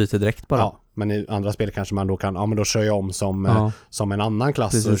byter direkt bara. Ja, men i andra spel kanske man då kan, men då kör jag om som en annan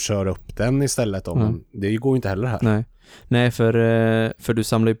klass och kör upp den istället. Men det går ju inte heller här. Nej, för du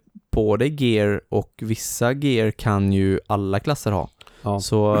samlar ju på dig gear, och vissa gear kan ju alla klasser ha. Ja.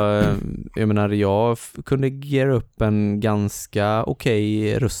 Så jag menar, jag kunde geara upp en ganska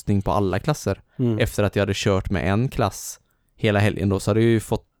okej rustning på alla klasser. Efter att jag hade kört med en klass hela helgen då, så hade jag ju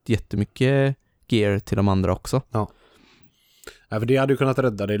fått jättemycket gear till de andra också. Ja. Ja, för det hade ju kunnat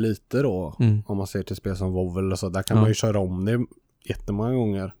rädda dig lite då, om man ser till spel som WoW eller så. Där kan man ju köra om det jättemånga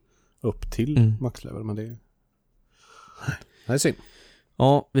gånger upp till maxlevel, men det är synd.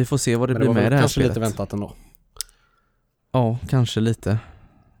 Ja, vi får se vad det blir med det här spelet. Kanske lite väntat ändå. Ja, kanske lite.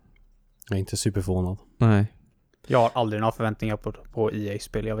 Jag är inte superförvånad. Nej. Jag har aldrig några förväntningar på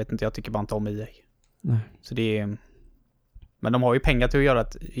EA-spel. Jag vet inte, jag tycker bara inte om EA. Nej. Så det är... Men de har ju pengar till att göra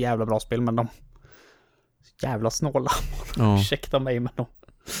ett jävla bra spel, men de... Jävla snåla. Ursäkta mig, men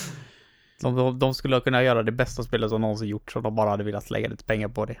de skulle kunna göra det bästa spelet som någonsin gjort, så de bara hade velat lägga lite pengar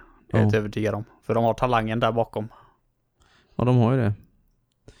på det. Jag är inte övertygad om. För de har talangen där bakom. Ja, de har ju det.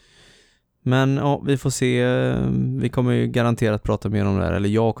 Men vi får se. Vi kommer ju garanterat prata mer om det här. Eller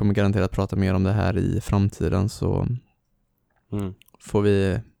jag kommer garanterat prata mer om det här i framtiden. Så får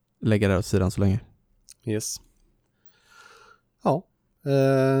vi lägga det åt sidan så länge. Yes. Ja.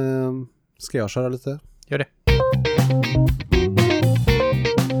 Ska jag köra lite? Gör det.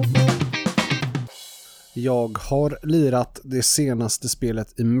 Jag har lirat det senaste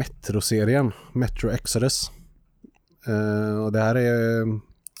spelet i Metro-serien, Metro Exodus. Och det här är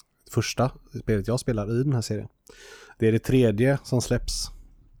första spelet jag spelar i den här serien. Det är det 3:e som släpps.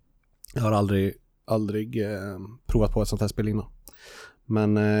 Jag har aldrig provat på ett sånt här spel innan.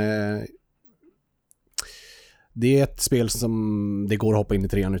 Men det är ett spel som det går att hoppa in i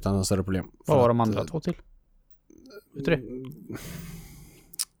 3:an utan några större problem. Vad var de andra 2 till? Vet du det?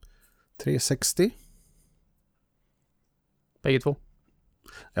 360? Bägge 2?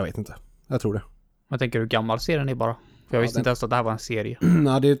 Jag vet inte. Jag tror det. Jag tänker hur gammal serien är bara. För jag visste inte ens att det här var en serie.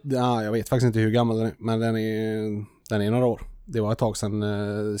 Jag vet faktiskt inte hur gammal den är. Men den är några år. Det var ett tag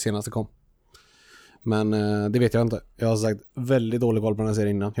sedan senaste kom. Men det vet jag inte. Jag har sagt väldigt dålig koll på den här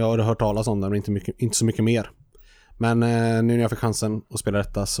serien innan. Jag har hört talas om den men inte så mycket mer. Men nu när jag fick chansen att spela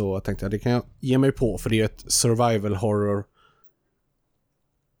detta så tänkte jag det kan jag ge mig på. För det är ett survival horror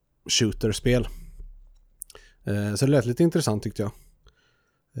shooter-spel. Så det lät lite intressant tyckte jag.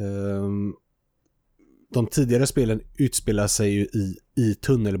 De tidigare spelen utspelar sig ju i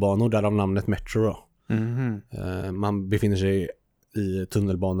tunnelbanor där av namnet Metro då. Man befinner sig i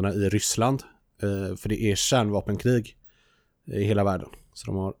tunnelbanorna i Ryssland. För det är kärnvapenkrig i hela världen. Så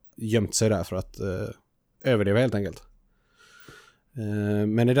de har gömt sig där för att överleva helt enkelt.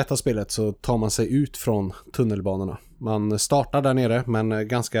 Men i detta spelet så tar man sig ut från tunnelbanorna. Man startar där nere men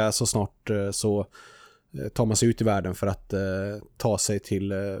ganska så snart så tar man sig ut i världen för att ta sig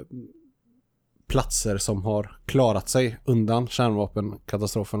till platser som har klarat sig undan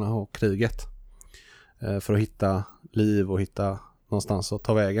kärnvapenkatastroferna och kriget. För att hitta liv och hitta någonstans att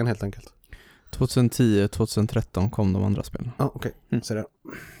ta vägen helt enkelt. 2010-2013 kom de andra spelen. Ja, okej. Så där.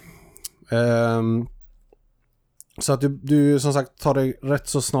 Så att du som sagt tar dig rätt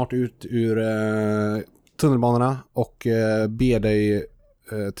så snart ut ur tunnelbanorna och ber dig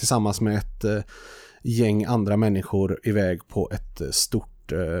tillsammans med ett gäng andra människor iväg på ett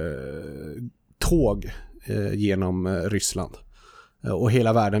stort tåg genom Ryssland. Och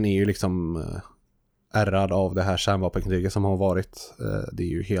hela världen är ju liksom ärrad av det här kärnvapenkriget som har varit. Det är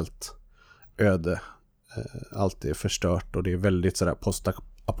ju helt öde. Allt är förstört och det är väldigt sådär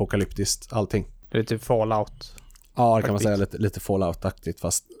postapokalyptiskt allting. Det är typ Fallout. Ja, det kan man säga lite Fallout-aktigt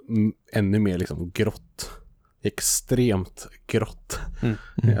fast ännu mer liksom grått. Extremt grått.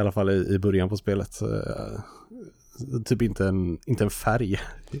 I alla fall i början på spelet. Typ inte en färg.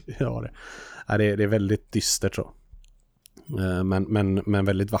 Ja, det är väldigt dystert så. Men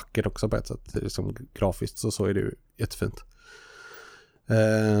väldigt vackert också på ett sätt. Liksom grafiskt så är det ju jättefint.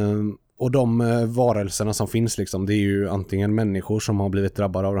 Och de varelserna som finns liksom, det är ju antingen människor som har blivit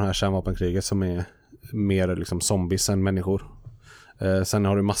drabbade av det här kärnvapenkriget som är mer liksom zombies än människor. Sen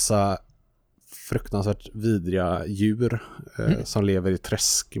har du massa fruktansvärt vidriga djur som lever i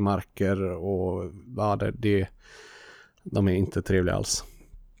träskmarker och ja, de är inte trevliga alls.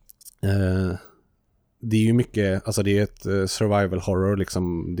 Det är ju mycket, alltså det är ett survival horror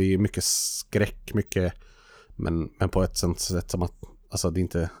liksom, det är mycket skräck, mycket men på ett sånt sätt som att alltså det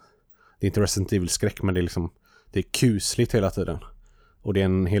är inte Resident Evil skräck men det är liksom det är kusligt hela tiden. Och det är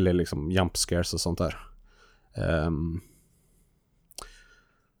en hel del liksom jump scares och sånt där.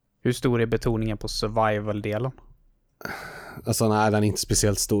 Hur stor är betoningen på survival-delen? Alltså nej, den är inte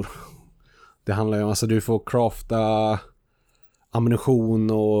speciellt stor. Det handlar ju om, alltså du får crafta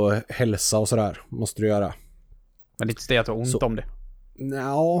ammunition och hälsa och sådär. Måste du göra. Men det är inte det att du har ont om det?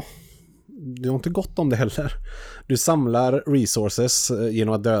 Ja, du har inte gott om det heller. Du samlar resources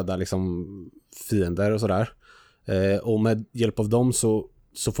genom att döda liksom fiender och sådär. Och med hjälp av dem så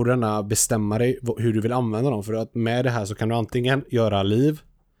får du gärna bestämma dig hur du vill använda dem. För att med det här så kan du antingen göra liv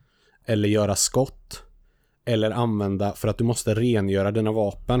eller göra skott eller använda, för att du måste rengöra dina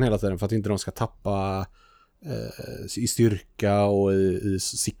vapen hela tiden för att inte de ska tappa i styrka och i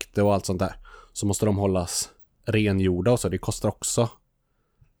sikte och allt sånt där. Så måste de hållas rengjorda och så. Det kostar också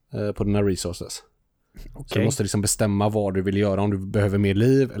på dina resources. Okay. Så du måste liksom bestämma vad du vill göra, om du behöver mer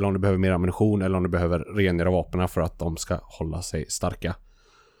liv eller om du behöver mer ammunition eller om du behöver rengöra vapnen för att de ska hålla sig starka.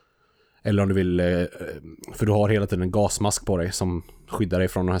 Eller om du vill, för du har hela tiden en gasmask på dig som skyddar dig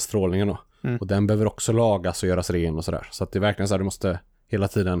från den här strålningen då. Och den behöver också lagas och göras ren och sådär. Så att det är verkligen så att du måste hela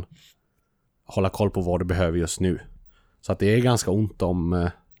tiden hålla koll på vad du behöver just nu. Så att det är ganska ont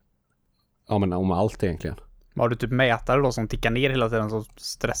om allt egentligen. Har du typ mätare då som tickar ner hela tiden som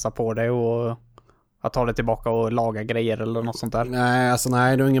stressar på dig och att ta det tillbaka och laga grejer eller något sånt där?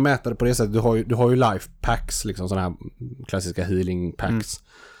 Nej, du har ingen mätare på det sättet. Du har ju life packs, liksom sådana här klassiska healing packs.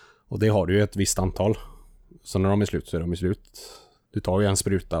 Och det har du ju ett visst antal. Så när de är slut så är de slut. Du tar ju en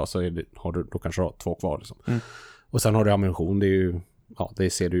spruta och så då kanske du har 2 kvar liksom. Och sen har du ammunition, det är ju, ja, det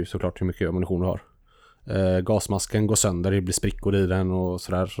ser du ju såklart hur mycket ammunition du har. Gasmasken går sönder, det blir sprickor i den och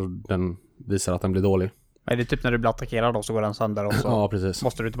sådär, så den visar att den blir dålig. Är det typ när du blir attackerad då så går den sönder och så precis.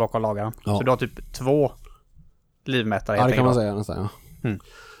 måste du tillbaka och laga den. Ja. Så du har typ 2 livmätare. Ja, det kan man säga nästan, ja.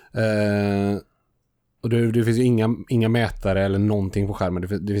 Och det finns ju inga mätare eller någonting på skärmen.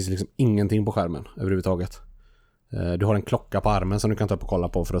 Det finns liksom ingenting på skärmen överhuvudtaget. Du har en klocka på armen som du kan ta upp och kolla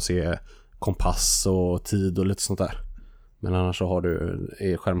på för att se kompass och tid och lite sånt där. Men annars så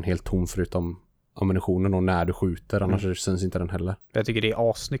är skärmen helt tom förutom ammunitionen och när du skjuter. Annars syns inte den heller. Jag tycker det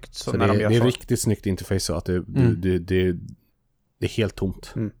är asnyggt så när de gör så. Det är riktigt snyggt interface så att det är helt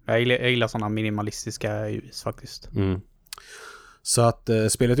tomt. Jag gillar sådana minimalistiska ljus faktiskt. Så att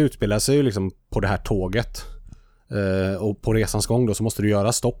spelet utspelar sig ju liksom på det här tåget. Och på resans gång då så måste du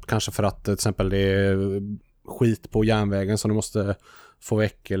göra stopp kanske för att till exempel det är skit på järnvägen som du måste få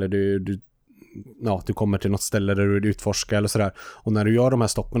väck eller du kommer till något ställe där du utforskar eller sådär. Och när du gör de här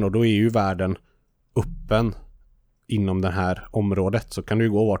stoppen då är ju världen öppen inom det här området. Så kan du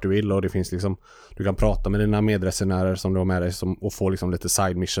gå vart du vill och det finns liksom, du kan prata med dina medresenärer som du har med dig och få liksom lite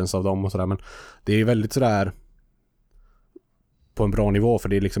side missions av dem och sådär. Men det är väldigt sådär på en bra nivå för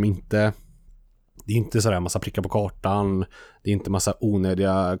det är liksom inte sådär massa prickar på kartan. Det är inte massa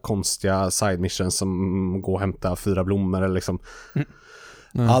onödiga konstiga side missions som går och hämta 4 blommor eller liksom.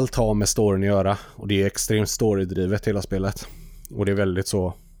 Allt har med storyn att göra och det är extremt storydrivet hela spelet. Och det är väldigt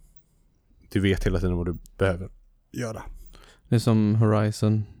så du vet hela tiden vad du behöver göra. Det är som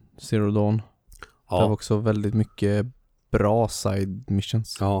Horizon Zero Dawn. Ja. Det var också väldigt mycket bra side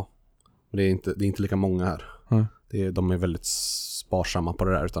missions. Ja. Och det är inte lika många här. De är väldigt sparsamma på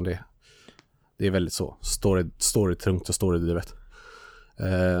det där utan det är väldigt så storytungt och storydrivet.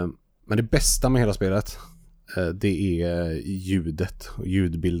 Men det bästa med hela spelet det är ljudet,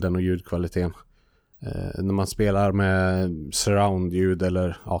 ljudbilden och ljudkvaliteten. När man spelar med surround-ljud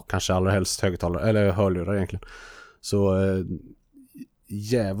eller kanske allra helst högtalare eller hörlurar egentligen så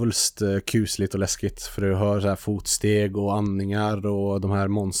jävulst kusligt och läskigt för du hör så här fotsteg och andningar och de här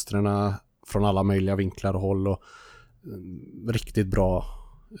monstren från alla möjliga vinklar och håll och riktigt bra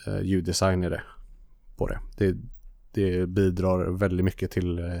ljuddesign är det på det. Det bidrar väldigt mycket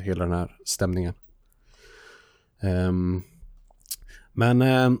till hela den här stämningen. Men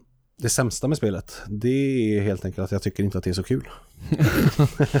det sämsta med spelet det är helt enkelt att jag tycker inte att det är så kul.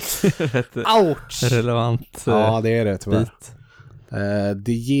 Ouch! Relevant. Ja, det är det tyvärr.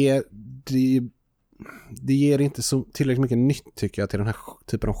 Det ger inte så tillräckligt mycket nytt tycker jag till den här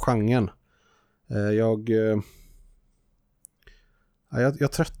typen av genren.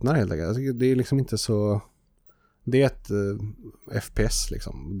 Jag tröttnar helt enkelt. Jag tycker det är liksom inte så. Det är ett FPS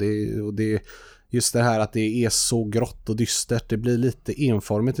liksom. Det just det här att det är så grått och dystert. Det blir lite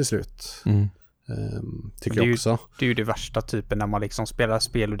enformigt till slut. Tycker jag också. Det är ju det värsta typen när man liksom spelar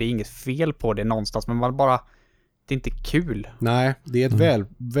spel och det är inget fel på det någonstans. Men man bara, det är inte kul. Nej, det är ett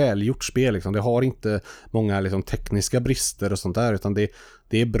välgjort spel liksom. Det har inte många liksom tekniska brister och sånt där. Utan det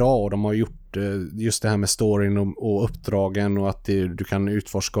är bra och de har gjort just det här med storyn och uppdragen och att du kan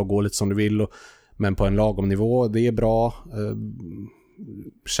utforska och gå lite som du vill. Men på en lagom nivå, det är bra.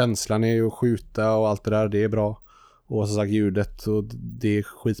 Känslan är ju att skjuta och allt det där, det är bra. Och som sagt ljudet och det är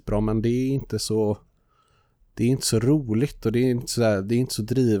skitbra, men det är inte så roligt och det är inte så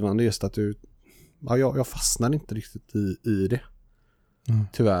drivande just att jag fastnar inte riktigt i det.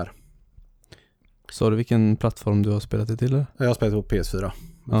 Tyvärr. Så du vilken plattform du har spelat det till? Eller? Jag har spelat på PS4.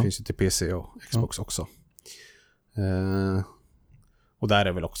 Det finns ju till PC och Xbox också. Och där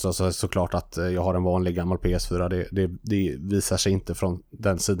är väl också såklart att jag har en vanlig gammal PS4. Det visar sig inte från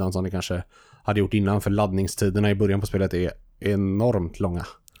den sidan som det kanske hade gjort innan. För laddningstiderna i början på spelet är enormt långa.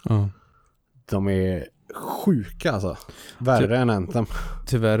 De är sjuka alltså. Värre än Anthem.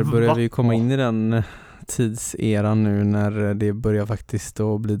 Tyvärr börjar vi komma in i den tidseran nu när det börjar faktiskt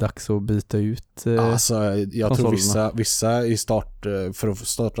att bli dags att byta ut alltså, jag tror vissa i start för att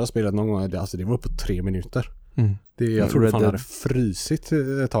starta spelet någon gång, alltså det var på 3 minuter. Jag tror fan hade frysit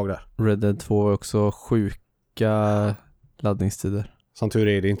ett tag där. Red Dead 2 är också sjuka laddningstider. Som tur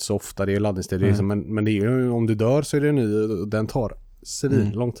är det inte så ofta det är laddningstider. Liksom, men det är ju, om du dör så är det ny och den tar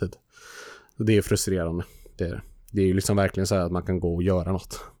lång tid. Och det är frustrerande. Det är ju liksom verkligen så här att man kan gå och göra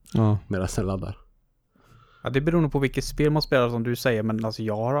något medan den laddar. Ja, det beror nog på vilket spel man spelar som du säger, men alltså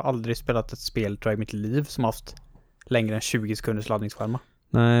jag har aldrig spelat ett spel tror jag, i mitt liv som haft längre än 20 sekunders laddningsskärmar.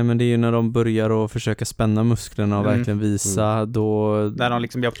 Nej, men det är ju när de börjar att försöka spänna musklerna och verkligen visa då. När de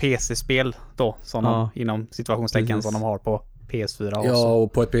liksom gör PC-spel då, som inom situationstecken som de har på PS4 också. Ja,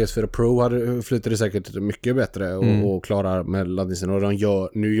 och på ett PS4 Pro flyter det säkert mycket bättre och klarar med laddningstiden. Och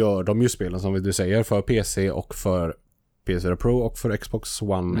nu gör de ju spelen som du säger för PC och för PS4 Pro och för Xbox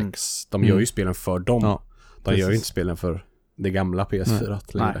One X. De gör ju spelen för dem. Ja, de gör ju inte spelen för det gamla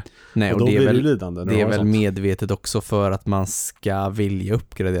PS4 längre. Nej, och då det blir är väl lidande. Det är väl medvetet också för att man ska vilja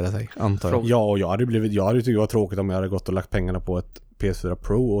uppgradera sig, antar jag. Ja, och jag hade tyckt det var tråkigt om jag hade gått och lagt pengarna på ett PS4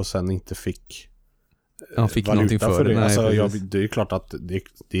 Pro och sen inte fick någonting för det. Nej, alltså, det är klart att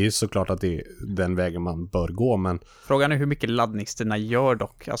det är såklart att det är den vägen man bör gå, men frågan är hur mycket laddningstiderna gör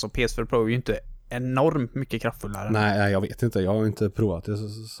dock. Alltså PS4 Pro är ju inte enormt mycket kraftfullare. Nej, jag vet inte. Jag har inte provat det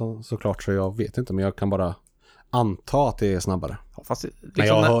såklart, så jag vet inte, men jag kan bara anta att det är snabbare. Ja, fast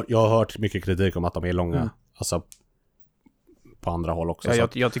liksom men jag har hört mycket kritik om att de är långa. Alltså på andra håll också. Ja,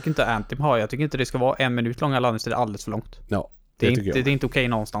 jag tycker inte Anthem har. Jag tycker inte det ska vara 1 minut långa laddningstider alldeles för långt. Ja, det är inte okej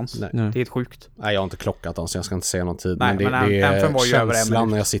någonstans. Nej. Det är helt sjukt. Nej, jag har inte klockat dem så jag ska inte säga någon tid. Nej, men Anthem var ju över 1 minut. Känslan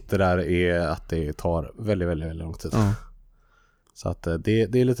när jag sitter där är att det tar väldigt, väldigt, väldigt lång tid. Så att det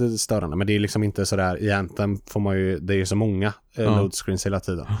är lite störande. Men det är liksom inte sådär, i Anthem får man ju, det är ju så många load screens hela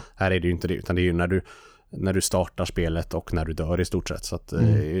tiden. Här är det ju inte det, utan det är ju när du startar spelet och när du dör i stort sett. Så att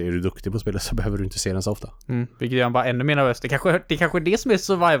är du duktig på spelet så behöver du inte se den så ofta. Vilket gör bara ännu mer nervös. Det kanske är det som är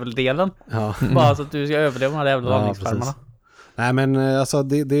survival-delen. Ja. Bara så att du ska överleva de här jävla landningsskärmarna. Nej, men alltså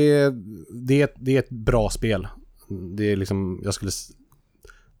det är ett bra spel. Det är liksom,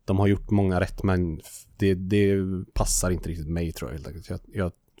 de har gjort många rätt, men det passar inte riktigt mig, tror jag helt enkelt.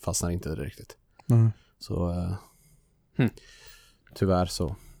 Jag fastnar inte riktigt. Så tyvärr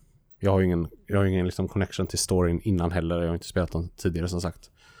så jag har ingen liksom connection till storyn innan heller. Jag har inte spelat den tidigare, som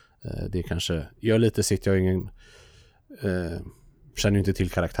sagt. Det kanske gör lite sitt. Jag har ingen känner ju inte till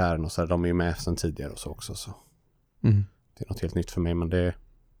karaktären och så. De är ju med sedan tidigare och så också, så det är något helt nytt för mig, men det...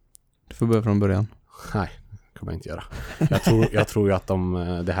 Du får börja från början. Nej, det kommer jag inte göra. Jag tror ju att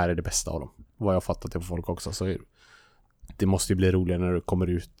det här är det bästa av dem. Vad jag har fattat det på folk också, så det måste ju bli roligare när du kommer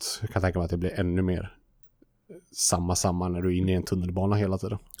ut. Jag kan tänka mig att det blir ännu mer samma när du är inne i en tunnelbana hela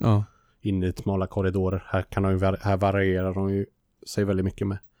tiden. Ja. In i smala korridorer. Här varierar de ju sig väldigt mycket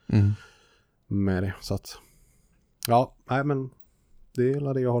med det. Så att, ja, nej, men det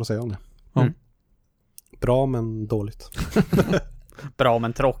är det jag har att säga om det. Bra men dåligt. Bra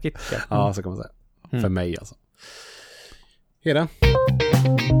men tråkigt. Ja, så kan man säga. För mig alltså. Är det?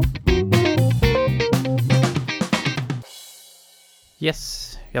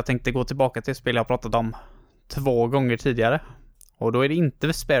 Yes, jag tänkte gå tillbaka till spel jag pratat om 2 gånger tidigare. Och då är det inte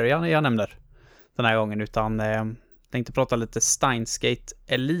Vesperia jag nämner den här gången, utan tänkte prata lite Steins Gate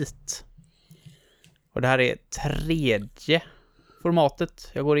Elite. Och det här är 3:e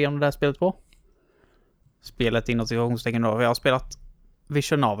formatet jag går igenom det här spelet på. Spelet inom citationstecken då. Jag har spelat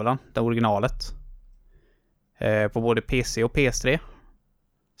Vision Novelan, det originalet. På både PC och PS3.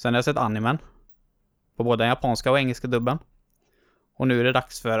 Sen har jag sett animen. På både den japanska och engelska dubben. Och nu är det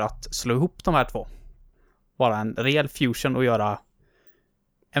dags för att slå ihop de här två. Bara en rejäl fusion och göra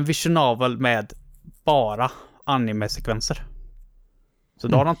en Vision Novel med bara anime-sekvenser. Så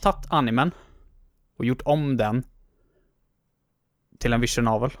då har de tagit animen och gjort om den till en Vision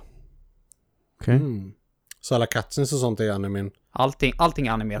Novel. Okej. Så alla cutscenes och sånt är animen? Allting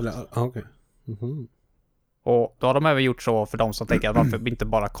är animerat. Okej. Och då har de även gjort så för de som tänker att varför inte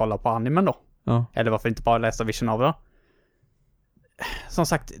bara kolla på animen då? Ja. Eller varför inte bara läsa Vision Novel? Som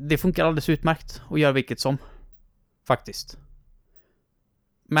sagt, det funkar alldeles utmärkt att göra vilket som. Faktiskt.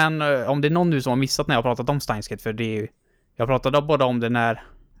 Men om det är någon nu som har missat när jag har pratat om Steins Gate, för det är, jag pratade både om det när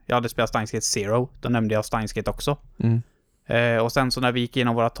jag hade spelat Steins Gate Zero, då nämnde jag Steins Gate också. Och sen så när vi gick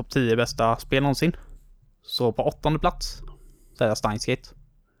igenom våra topp 10 bästa spel någonsin, så på 8:e plats så är jag Steins Gate.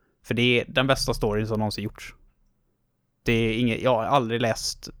 För det är den bästa storyn som någonsin gjorts. Det är jag har aldrig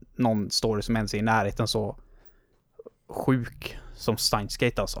läst någon story som ens är i närheten så sjuk som Steins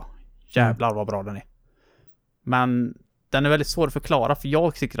Gate alltså. Jävlar vad bra den är. Men den är väldigt svår att förklara, för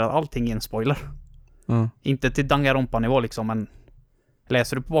jag tycker att allting är en spoiler. Inte till Danganronpa-nivå liksom, men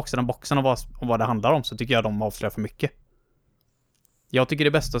läser du på boxen om vad det handlar om, så tycker jag de avslöjar för mycket. Jag tycker det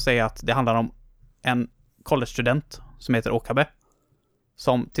är bäst att säga att det handlar om en college-student som heter Okabe,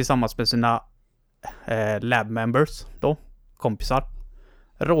 som tillsammans med sina lab members då, kompisar,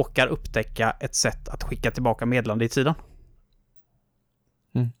 råkar upptäcka ett sätt att skicka tillbaka meddelande i tiden.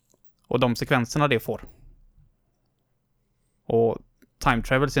 Och de sekvenserna det får. Och time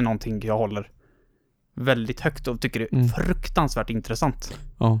travels är någonting jag håller väldigt högt och tycker det är fruktansvärt intressant.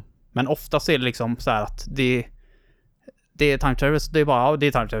 Men oftast är det liksom så här att det är time travels, det är bara det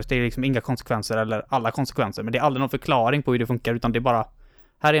är time travels, det är liksom inga konsekvenser eller alla konsekvenser, men det är aldrig någon förklaring på hur det funkar, utan det är bara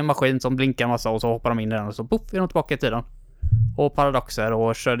här är en maskin som blinkar en massa och så hoppar de in i den och så poff är de tillbaka i tiden. Och paradoxer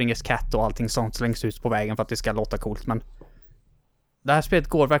och Schrödingers katt och allting sånt slängs ut på vägen för att det ska låta coolt, men det här spelet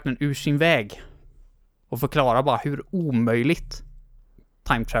går verkligen ur sin väg och förklarar bara hur omöjligt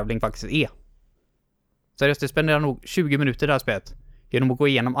time traveling faktiskt är. Seriöst, det spenderar nog 20 minuter i det här spelet genom att gå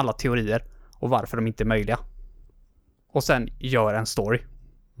igenom alla teorier och varför de inte är möjliga. Och sen gör en story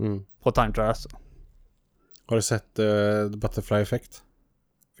på Time Travelers. Har du sett The Butterfly Effect?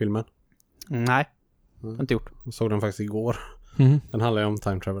 Filmen? Nej, inte gjort. Jag såg den faktiskt igår. Den handlar ju om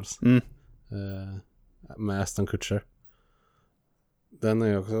Time Travels. Med Aston Kutcher. Den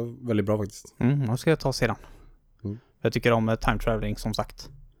är också väldigt bra faktiskt. Jag ska ta sedan. Jag tycker om time traveling som sagt.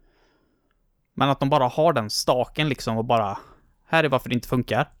 Men att de bara har den staken liksom och bara här är varför det inte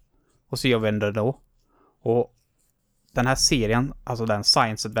funkar. Och så gör vi det då. Och den här serien, alltså den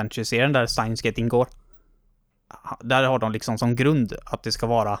Science Adventure-serien där Steins Gate ingår. Där har de liksom som grund att det ska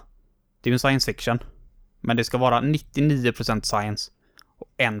vara, det är ju en science fiction. Men det ska vara 99% science och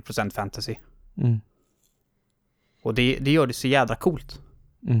 1% fantasy. Och det gör det så jädra coolt.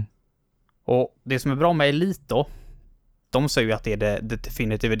 Och det som är bra med Elite då, de säger ju att det är the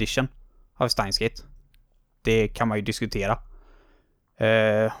definitive edition av Steins Gate. Det kan man ju diskutera.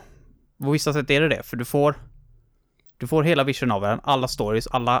 På vissa sätt är det. För du får hela vision-novelen, alla stories,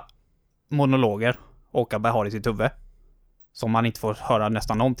 alla monologer Okabe har i sitt huvud. Som man inte får höra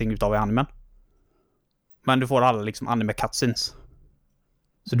nästan någonting utav i animen. Men du får alla liksom anime cutscenes.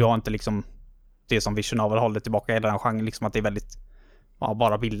 Så du har inte liksom det som Vision Novel håller tillbaka i den genren, liksom att det är väldigt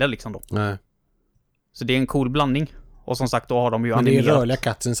bara bilder liksom då. Nej. Så det är en cool blandning. Och som sagt, då har de ju animerat. Men det är animerat. rörliga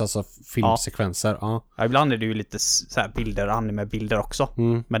cutscenes, alltså filmsekvenser. Ja, ibland är det ju lite så här bilder, anime-bilder också.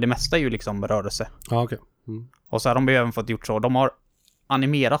 Men det mesta är ju liksom rörelse. Ja, okej. Och så har de ju även fått gjort så. De har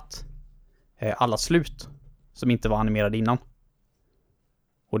animerat alla slut som inte var animerade innan.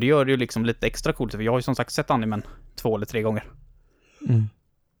 Och det gör det ju liksom lite extra coolt. För jag har ju som sagt sett animen 2 eller 3 gånger.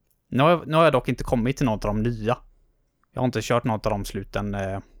 Nu har jag dock inte kommit till något av de nya. Jag har inte kört något av de sluten,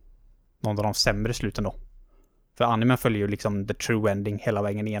 någon av de sämre sluten då. För animen följer ju liksom the true ending hela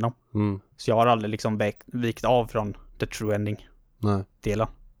vägen igenom. Så jag har aldrig liksom vikt av från the true ending delen.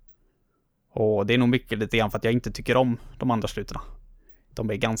 Och det är nog mycket lite grann för att jag inte tycker om de andra slutena. De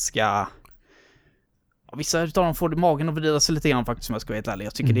är ganska... Vissa av dem får det magen att vrida sig lite grann faktiskt, som jag ska vara helt ärlig.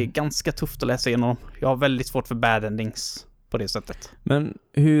 Jag tycker det är ganska tufft att läsa igenom dem. Jag har väldigt svårt för bad endings på det sättet. Men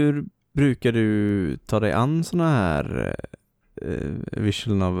hur brukar du ta dig an såna här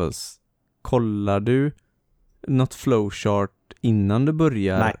visual novels? Kollar du något flowchart innan du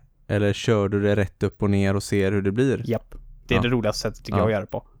börjar? Nej. Eller kör du det rätt upp och ner och ser hur det blir? Japp. Det är det roligaste sättet tycker jag att göra det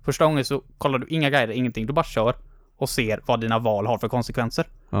på. Första gången så kollar du inga guider, ingenting. Du bara kör och ser vad dina val har för konsekvenser.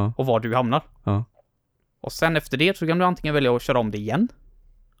 Och var du hamnar. Och sen efter det så kan du antingen välja att köra om det igen.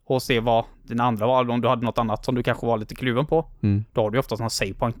 Och se vad dina andra val, om du hade något annat som du kanske var lite kluven på. Då har du oftast en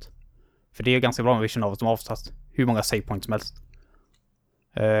save point. För det är ganska bra med Vision Novel som har oftast hur många save points som helst.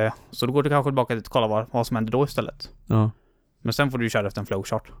 Så då går du kanske tillbaka till att kolla vad som händer då istället. Men sen får du köra efter en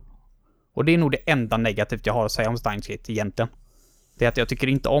flowchart. Och det är nog det enda negativt jag har att säga om Steins Gate egentligen. Det är att jag tycker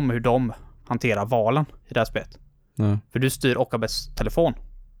inte om hur de hanterar valen i det här spelet. För du styr Okabes telefon.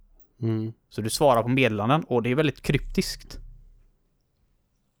 Så du svarar på meddelanden och det är väldigt kryptiskt.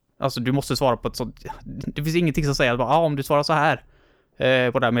 Alltså du måste svara på ett sånt... Det finns ingenting som säger att om du svarar så här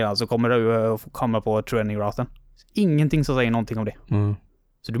på det här meddelandet så kommer du komma på training-routen. Ingenting som säger någonting om det.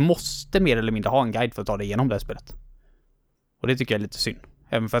 Så du måste mer eller mindre ha en guide för att ta dig igenom det här spelet. Och det tycker jag är lite synd.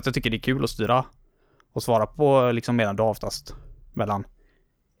 Även för att jag tycker det är kul att styra och svara på liksom medan du har oftast mellan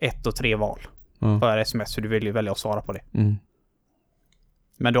 1 och 3 val för sms, så du vill ju välja att svara på det.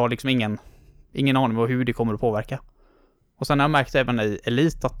 Men du har liksom ingen aning om hur det kommer att påverka. Och sen har jag märkt även i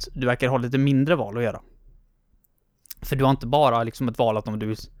Elite att du verkar ha lite mindre val att göra. För du har inte bara liksom ett val att om du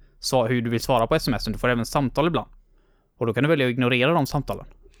vill hur du vill svara på sms, du får även samtal ibland. Och då kan du välja att ignorera de samtalen.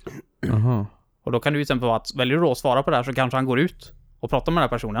 Och då kan du till exempel vara att väljer du då att svara på det här så kanske han går ut och pratar med den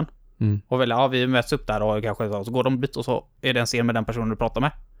här personen. Och väljer, vi möts upp där och kanske så går de bytt och så är det en scen med den personen du pratar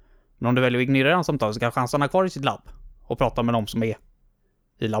med. Men om du väljer att ignorera den samtalet så kanske han stannar kvar i sitt labb och pratar med de som är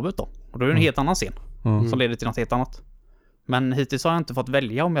i labbet då. Och då är det en helt annan scen som leder till något helt annat. Men hittills har jag inte fått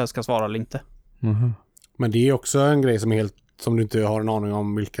välja om jag ska svara eller inte. Men det är också en grej som är helt, som du inte har en aning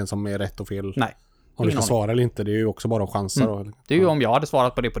om vilken som är rätt och fel. Nej. Om du ska svara eller inte, det är ju också bara chanser då. Det är ju om jag hade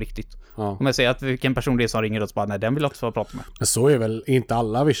svarat på det på riktigt. Om jag säger att vilken person det är som ringer och så bara, nej, den vill också prata med. Men så är väl inte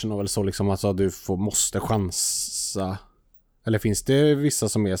alla Vision Novel så liksom, alltså att du måste chansa. Eller finns det vissa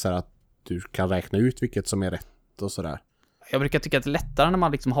som är så här att du kan räkna ut vilket som är rätt och sådär? Jag brukar tycka att det är lättare när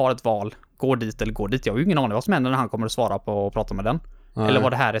man liksom har ett val, går dit eller går dit. Jag har ju ingen aning vad som händer när han kommer att svara på och prata med den. Eller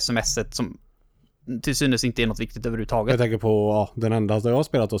vad det här smset som till synes inte är något viktigt överhuvudtaget. Jag tänker på den enda jag har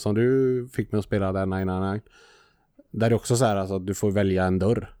spelat och som du fick mig att spela där 999. Där är det också så här alltså, att du får välja en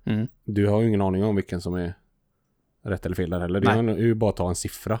dörr. Du har ju ingen aning om vilken som är rätt eller fel där heller. Det är ju bara att ta en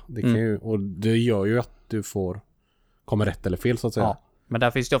siffra. Det kan ju, och det gör ju att du kommer rätt eller fel så att säga. Ja, men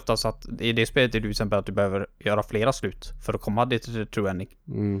där finns det ofta så att i det spelet är det till exempel att du behöver göra flera slut för att komma dit till true ending.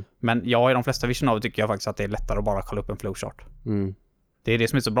 Men i de flesta Vision Novel tycker jag faktiskt att det är lättare att bara kolla upp en flowchart. Det är det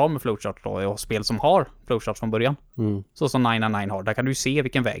som är så bra med flowchart då, och spel som har flowchart från början. Så som 999 har. Där kan du se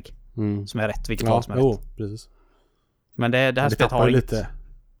vilken väg som är rätt, vilket val som är rätt. Precis. Men det här spelet har lite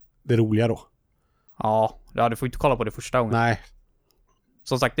det roliga då. Ja, du får inte kolla på det första gången. Nej.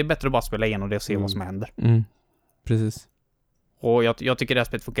 Som sagt, det är bättre att bara spela igenom det och se vad som händer. Precis. Och jag tycker det här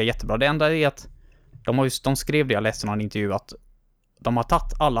spelet funkar jättebra. Det enda är att de skrev det, jag läste någon intervju, att de har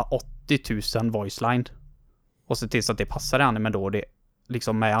tagit alla 80 000 voice line och sett till så att det passar i anime då, det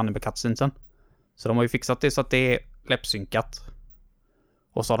liksom med anime cutscenesen. Så de har ju fixat det så att det är läppsynkat.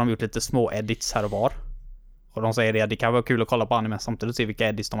 Och så har de gjort lite små edits här och var. Och de säger det kan vara kul att kolla på anime samtidigt och se vilka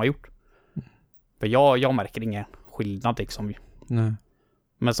edits de har gjort. För jag märker ingen skillnad liksom. Nej.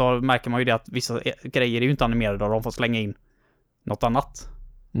 Men så märker man ju det att vissa grejer är ju inte animerade och de får slänga in något annat.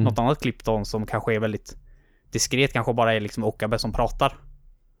 Något annat klipp då som kanske är väldigt diskret, kanske bara är liksom Okabe som pratar.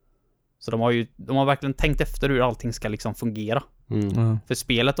 Så de har verkligen tänkt efter hur allting ska liksom fungera. För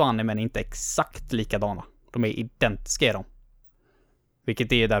spelet och animen är inte exakt likadana. De är identiska i dem.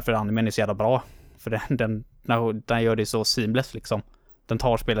 Vilket är därför animen är så jävla bra. För den gör det så seamless liksom. Den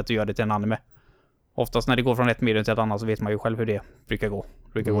tar spelet och gör det till en anime. Oftast när det går från ett medium till ett annat så vet man ju själv hur det brukar gå.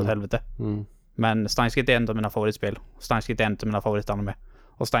 Det brukar gå åt helvete. Men Steins Gate är en av mina favoritspel. Steins Gate är en av mina favoritanime.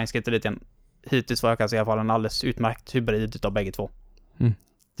 Och Steins Gate är lite hittills vad jag kan säga i alla fall en alldeles utmärkt hybrid utav bägge två.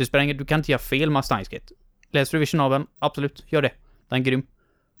 Det spelar ingen, du kan inte göra fel med Steins Gate. Läser du Vision Novel? Absolut, gör det. Den är grym.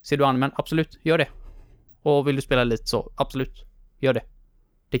 Ser du animen? Absolut, gör det. Och vill du spela lite så? Absolut, gör det.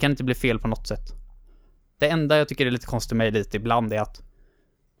 Det kan inte bli fel på något sätt. Det enda jag tycker är lite konstigt med lite ibland är att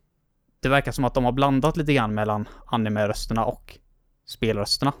det verkar som att de har blandat lite grann mellan anime-rösterna och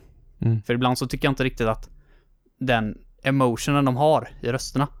spelrösterna. För ibland så tycker jag inte riktigt att den emotionen de har i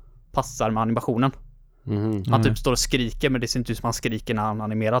rösterna passar med animationen. Han typ står och skriker, men det ser inte ut som han skriker när han är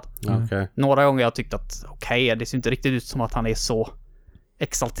animerad. Några gånger har jag tyckt att det ser inte riktigt ut som att han är så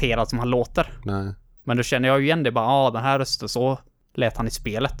exalterad som han låter. Nej. Men då känner jag ju igen det bara, den här rösten så lät han i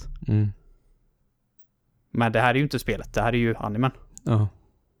spelet. Men det här är ju inte spelet, det här är ju animen.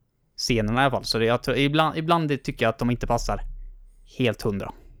 Scenerna i alla fall. Så ibland tycker jag att de inte passar helt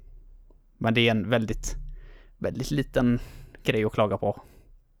 100. Men det är en väldigt, väldigt liten grej att klaga på.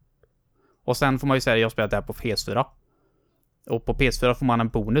 Och sen får man ju säga att jag har spelat det här på PS4. Och på PS4 får man en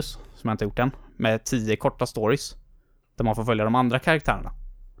bonus, som jag inte gjort än, med 10 korta stories. Där man får följa de andra karaktärerna.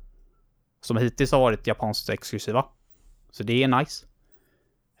 Som hittills har varit japanskt exklusiva. Så det är nice.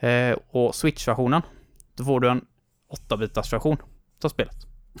 Och Switch-versionen, då får du en 8-bitars version av spelet.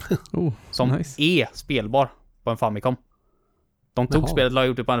 Som nice. Är spelbar på en Famicom. De tog spelet, la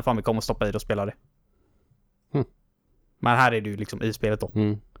ut det på en Famicom och stoppade i det och spelade. Men här är det ju liksom i spelet då.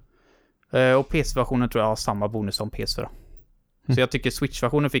 Och PS-versionen tror jag har samma bonus som PS4. Så jag tycker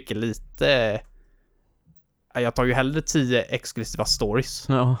Switch-versionen fick lite... Jag tar ju hellre 10 exklusiva stories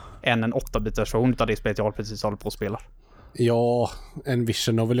än en 8-bitars version av det spelet jag precis håller på att spela. Ja, en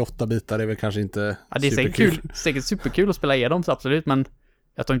Vision Novel 8 bitar är väl kanske inte det är säkert superkul att spela igenom, så absolut, men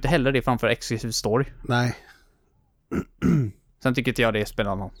jag tar inte heller det framför exklusiv story. Nej. Sen tycker inte jag det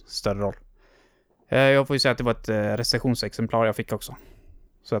spelar någon större roll. Jag får ju säga att det var ett recensionsexemplar jag fick också.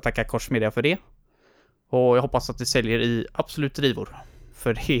 Så jag tackar Koch Media för det. Och jag hoppas att det säljer i absolut drivor.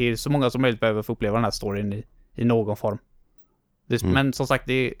 För det är så många som möjligt behöver få uppleva den här storyn i någon form. Men som sagt,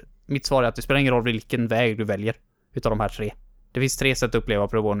 mitt svar är att det spelar ingen roll vilken väg du väljer utav de här 3. Det finns 3 sätt att uppleva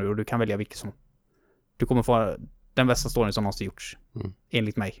Provo nu och du kan välja vilket som. Du kommer få den bästa storyn som någonsin gjorts.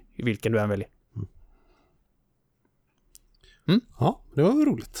 Enligt mig, vilken du än väljer. Ja, det var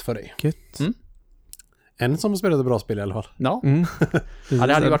roligt för dig. Gött. En som spelade bra spel i alla fall. Ja. Det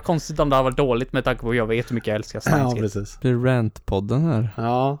hade varit konstigt om det hade varit dåligt med tanke på att jag vet hur mycket jag älskar Steins Gate. Ja, precis. Det är Rant-podden här.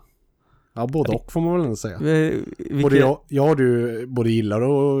 Ja, både och får man väl ändå säga. Både jag och du både gillar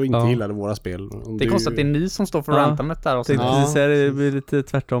och inte gillade våra spel. Det är konstigt att det är ni som står för rantandet där. Det blir lite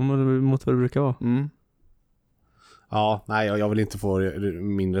tvärtom mot vad det brukar vara. Ja, nej, jag vill inte få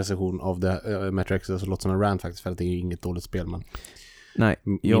min recension av Metro Exodus så låter som en rant faktiskt, för att det är inget dåligt spel, men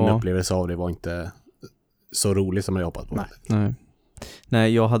min upplevelse av det var inte så rolig som jag hoppat på.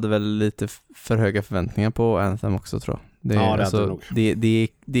 Nej, jag hade väl lite för höga förväntningar på Anthem också, tror jag.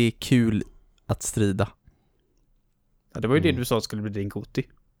 Det är kul att strida. Ja, det var ju det du sa skulle bli din goti.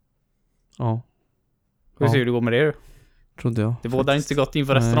 Ja. Får vi se hur det går med det. Trodde jag. Det bådar inte gott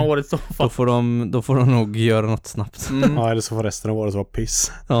inför resten av året så fall. Då får de nog göra något snabbt. Ja, eller så får resten av året vara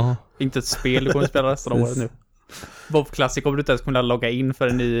piss. Ja. Inte ett spel du kommer spela resten av året nu. WoW Classic kommer du inte ens kunna logga in för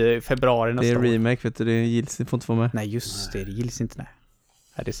en i februari nästa år. Det är remake, vet du. Det gills, det får inte vara med. Nej, just det gills inte. Nej,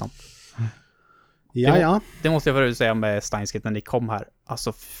 det är sant. Ja. Det måste jag förut säga med Steins Gate när ni kom här.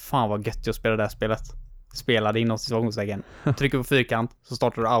 Alltså, fan vad gött jag spelade det här spelet. Spelade inom säsongsväggen. Trycker på fyrkant, så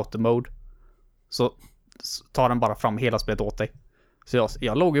startar du auto-mode. Så tar den bara fram hela spelet åt dig. Så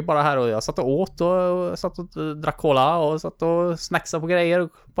jag låg ju bara här och jag satt och åt och satt och drack cola och satt och snacksade på grejer.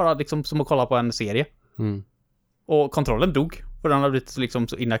 Och bara liksom som att kolla på en serie. Mm. Och kontrollen dog. För den har blivit liksom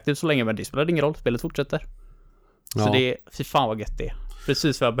så inaktiv så länge, men det spelar ingen roll. Spelet fortsätter. Ja. Så det är, fy fan vad gött det är.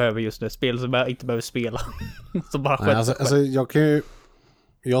 Precis vad jag behöver just nu. Spel som jag inte behöver spela. Så bara skönt. Alltså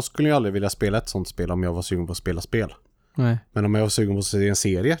jag skulle ju aldrig vilja spela ett sånt spel om jag var sugen på att spela spel. Nej. Men om jag var sugen på att se en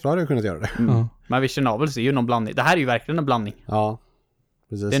serie, då hade jag kunnat göra det. Mm. Men Vision Novels är ju någon blandning. Det här är ju verkligen en blandning. Ja,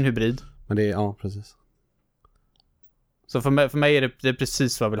 precis. Det är en hybrid. Men det är, ja, precis. Så för mig är det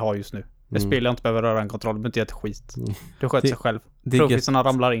precis vad jag vill ha just nu. Ett spel jag inte behöver röra en kontroll, men inte göra ett skit. Det sköter sig själv. Profisarna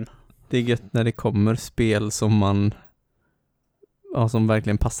ramlar in. Det är gött när det kommer spel som man som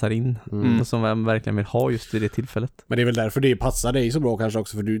verkligen passar in och som man verkligen vill ha just i det tillfället. Men det är väl därför det passar dig så bra kanske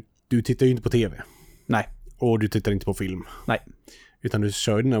också, för du tittar ju inte på tv. Nej. Och du tittar inte på film. Nej. Utan du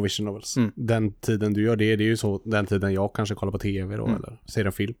kör dina Vision Novels. Den tiden du gör det är ju så den tiden jag kanske kollar på tv då eller ser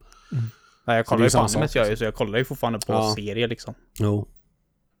en film. Nej, jag kollar ju på animet jag gör, så jag kollar ju fortfarande på serier liksom. Jo.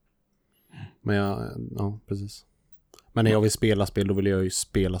 Men ja, precis. Men när jag vill spela spel, då vill jag ju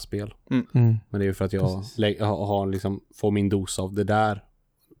spela spel. Men det är ju för att jag har liksom, får min dos av det där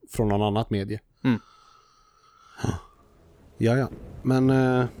från någon annat medie. Ja. Men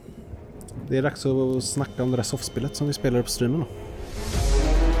det är dags att snacka om det där soffspelet som vi spelade på streamen då.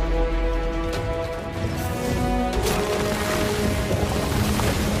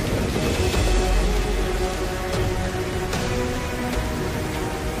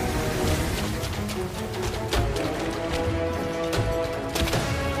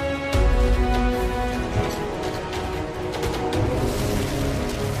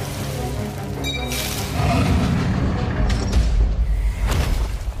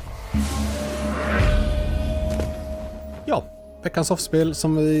 Veckans soffspel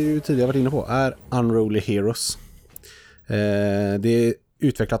som vi ju tidigare varit inne på är Unruly Heroes. Det är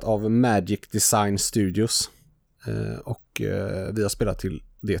utvecklat av Magic Design Studios och vi har spelat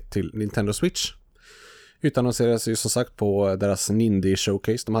till Nintendo Switch. Utannonserades ju som sagt på deras Nindy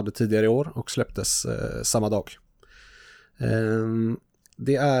Showcase de hade tidigare i år och släpptes samma dag.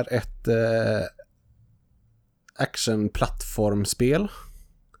 Det är ett action-plattformspel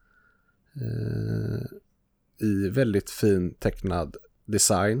i väldigt fin tecknad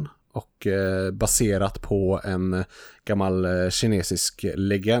design och baserat på en gammal kinesisk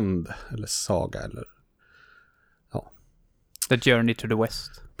legend eller saga eller The Journey to the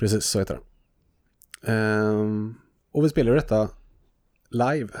West. Precis, så heter det. Och vi spelar detta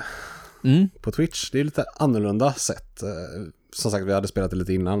live på Twitch. Det är lite annorlunda sätt. Som sagt, vi hade spelat det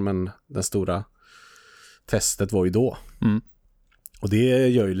lite innan, men den stora testet var ju då. Och det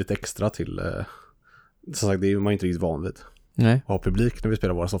gör ju lite extra till... Som sagt, det är man inte riktigt van vid. Nej. Att ha publik när vi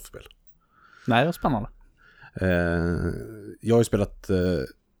spelar våra softspel. Nej, det var spännande. Jag har ju spelat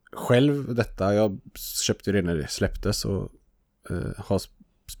själv detta. Jag köpte det när det släpptes och har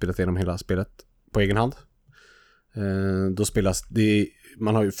spelat igenom hela spelet på egen hand. Då spelas det...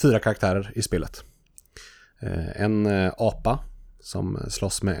 Man har ju 4 karaktärer i spelet. En apa som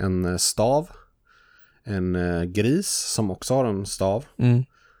slåss med en stav. En gris som också har en stav.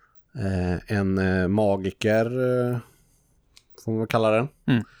 En magiker får man kalla den.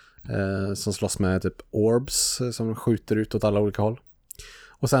 Som slåss med typ orbs som skjuter ut åt alla olika håll.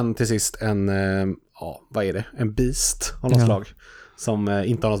 Och sen till sist en vad är det? En beast av något slag som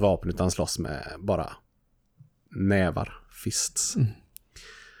inte har något vapen utan slåss med bara nävar, fists.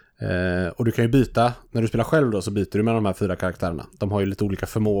 Och du kan ju byta, när du spelar själv då så byter du med de här 4 karaktärerna. De har ju lite olika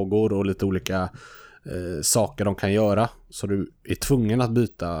förmågor och lite olika saker de kan göra. Så du är tvungen att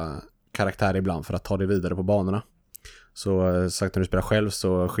byta karaktär ibland för att ta dig vidare på banorna. Så sagt, när du spelar själv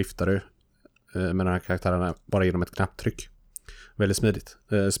så skiftar du med de här karaktärerna bara genom ett knapptryck. Väldigt smidigt.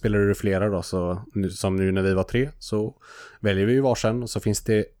 Spelar du flera då, så som nu när vi var 3, så väljer vi ju varsin och så finns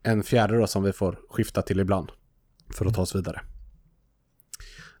det en fjärde då som vi får skifta till ibland för att ta oss vidare.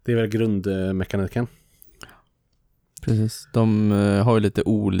 Det är väl grundmekaniken. Precis. De har ju lite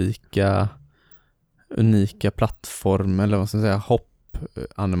olika unika plattform eller vad ska jag säga,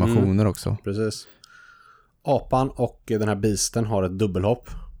 hopp-animationer också. Precis. Apan och den här beasten har ett dubbelhopp.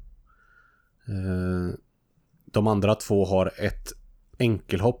 De andra 2 har ett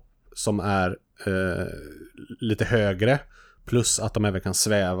enkelhopp som är lite högre, plus att de även kan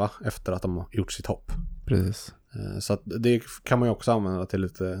sväva efter att de har gjort sitt hopp. Precis. Så att det kan man ju också använda till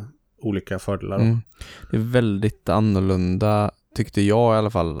lite olika fördelar. Då. Det är väldigt annorlunda, tyckte jag i alla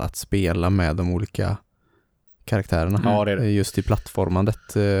fall, att spela med de olika karaktärerna. Ja, det är det. Just i plattformandet.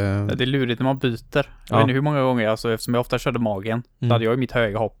 Det är lurigt när man byter. Jag vet inte hur många gånger, alltså, eftersom jag ofta körde magen, så hade jag ju mitt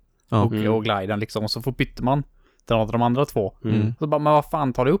höga hopp och gliden liksom, och så får bytte man till något av de andra två. Så bara, men vad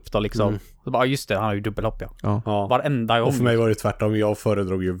fan tar det upp då liksom? Så bara, just det, han har ju dubbelhopp varenda gång. Och för mig var det tvärtom, jag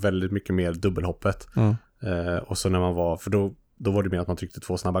föredrog ju väldigt mycket mer dubbelhoppet. Och så när man var, för då var det mer att man tryckte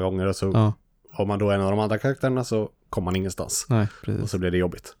 2 snabba gånger, och så har man då en av de andra karaktärerna så kommer man ingenstans. Nej, precis. Och så blir det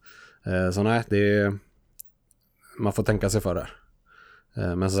jobbigt. Så nej, man får tänka sig för det.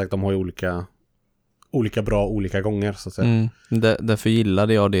 Men som sagt, de har ju olika bra olika gånger, så att säga. Därför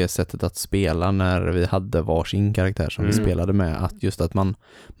gillade jag det sättet att spela när vi hade varsin karaktär som vi spelade med. Att just att man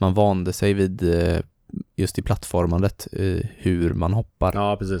vande sig vid just i plattformandet hur man hoppar.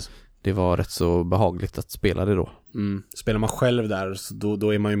 Ja, precis. Det var rätt så behagligt att spela det då. Spelar man själv där, så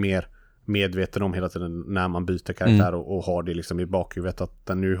då är man ju mer medveten om hela tiden när man byter karaktär och har det liksom i bakhuvudet att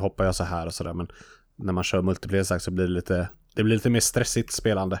nu hoppar jag så här och sådär. Men när man kör multiplayer så blir det blir lite mer stressigt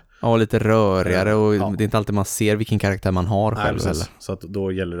spelande. Ja, lite rörigare och det är inte alltid man ser vilken karaktär man har själv. Nej, heller. Så att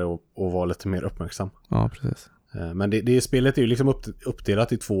då gäller det att vara lite mer uppmärksam. Ja, precis. Men det spelet är ju liksom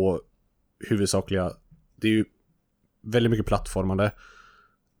uppdelat i 2 huvudsakliga. Det är ju väldigt mycket plattformande.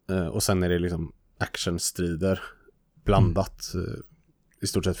 Och sen är det liksom actionstrider blandat. I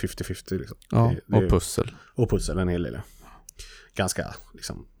stort sett 50-50 liksom. Ja, och pussel. Och pussel en hel del. Ganska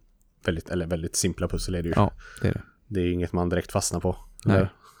liksom väldigt simpla pussel är det ju. Ja, det är det. Det är inget man direkt fastnar på. Nej.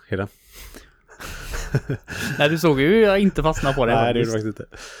 Eller? Nej, du såg ju jag inte fastna på det. Nej, det är det faktiskt inte.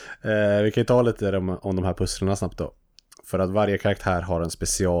 Vi kan ju ta lite om de här pusslerna snabbt då. För att varje karaktär har en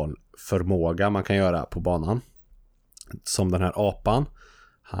specialförmåga man kan göra på banan. Som den här apan.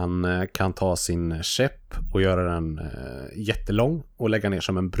 Han kan ta sin käpp och göra den jättelång och lägga ner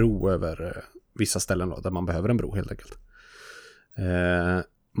som en bro över vissa ställen då, där man behöver en bro helt enkelt.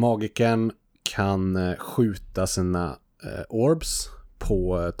 Magiken kan skjuta sina orbs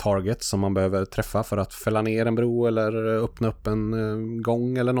på target som man behöver träffa för att fälla ner en bro eller öppna upp en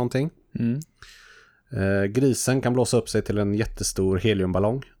gång eller någonting. Grisen kan blåsa upp sig till en jättestor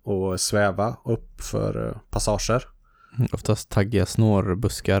heliumballong och sväva upp för passager. Oftast taggiga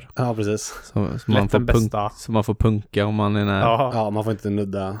snårbuskar. Ja, precis. Så man får punka om man är nära. Ja, man får inte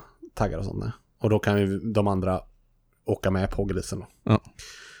nudda taggar och sånt. Och då kan ju de andra åka med på grisen då. Ja.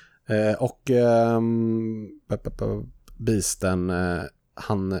 Och Beasten,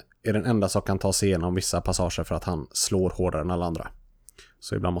 han är den enda som kan ta sig igenom vissa passager för att han slår hårdare än alla andra.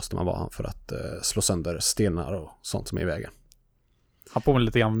 Så ibland måste man vara han för att slå sönder stenar och sånt som är i vägen. Han påminner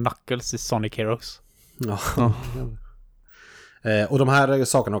lite grann om Knuckles i Sonic Heroes. Ja. Och de här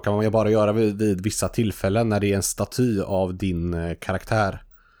sakerna kan man ju bara göra vid vissa tillfällen när det är en staty av din karaktär.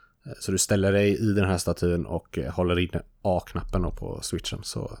 Så du ställer dig i den här statyn och håller in A-knappen på switchen,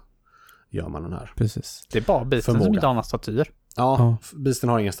 så gör man den här. Precis. Det är bara Beasten som inte har några statyer. Ja, Beasten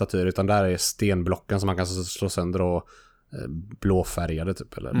har inga statyer, utan där är stenblocken som man kan slå sönder och blåfärgade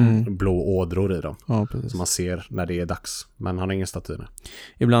typ, eller blå ådror i dem. Ja, precis. Som man ser när det är dags. Men han har ingen statyer.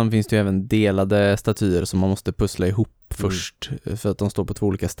 Ibland finns det ju även delade statyer som man måste pussla ihop först, för att de står på 2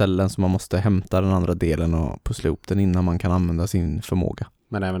 olika ställen, så man måste hämta den andra delen och pussla ihop den innan man kan använda sin förmåga.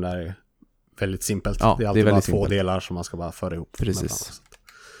 Men även där är väldigt simpelt. Ja, det är alltid bara 2 simpelt. Delar som man ska bara föra ihop. Precis.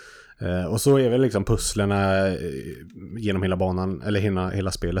 Och så är väl liksom pusslerna genom hela banan, eller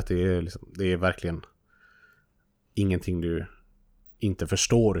hela spelet, det är verkligen ingenting du inte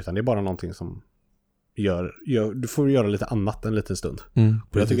förstår, utan det är bara någonting som du får göra lite annat en liten stund.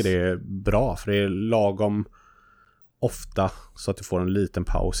 Och jag tycker det är bra, för det är lagom ofta så att du får en liten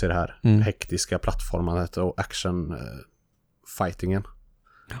paus i det här hektiska plattformandet och action-fightingen.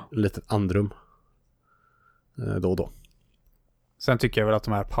 Lite andrum då och då. Sen tycker jag väl att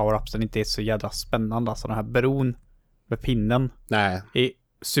de här power-upsen inte är så jädra spännande. Alltså den här bron med pinnen är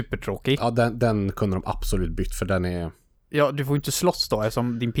supertråkig. Ja, den kunde de absolut bytt, för den är... Ja, du får inte slåss då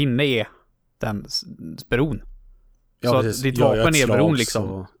eftersom din pinne är den bron. Ja, så precis. ditt vapen är bron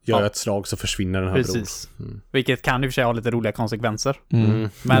liksom. Gör jag ett slag så försvinner den här precis. bron. Vilket kan i och för sig ha lite roliga konsekvenser.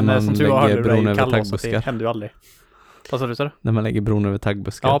 Men som tur var hörde du dig kalla oss, det händer ju aldrig. Vad sa du, så? När man lägger bron över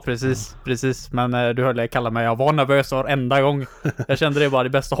taggbuskar. Ja, precis. Men du hörde dig kalla mig. Jag var nervös varenda gång. Jag kände det bara det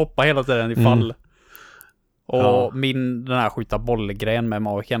bästa att hoppa hela tiden i fall. Och den här skjuta bollgrejen med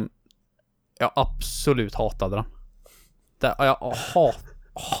Magiken, jag absolut hatade den. Jag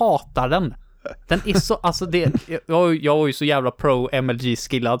hatar den. Den är så, alltså jag var ju så jävla pro MLG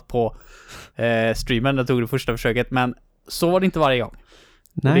skillad på streamen. Jag tog det första försöket, men så var det inte varje gång.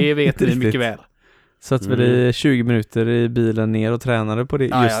 Nej, det vet ni mycket väl. Satt väl i 20 minuter i bilen ner och tränade på det,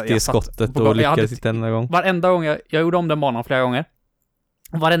 jag skottet och lyckades inte enda gång. Varenda gång jag gjorde om den banan flera gånger.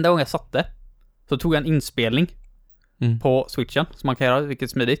 Och varenda gång jag satte så tog jag en inspelning på switchen som man kan göra, vilket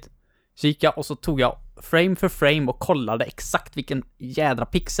är smidigt. Så gick jag och så tog jag frame för frame och kollade exakt vilken jädra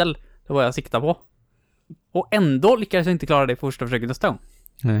pixel det var jag siktade på. Och ändå lyckades jag inte klara det på första försöket nästa gång.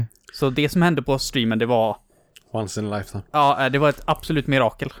 Nej. Så det som hände på streamen, det var... Once in a lifetime. Ja, det var ett absolut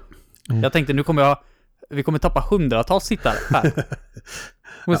mirakel. Jag tänkte, vi kommer tappa hundratals sittare här.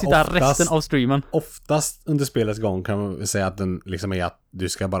 Vi kommer sitta resten av streamen. Oftast under spelets gång kan man säga att den liksom är att du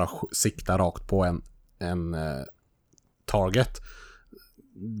ska bara sikta rakt på en target.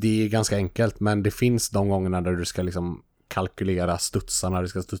 Det är ganska enkelt, men det finns de gångerna där du ska liksom kalkylera studsarna, du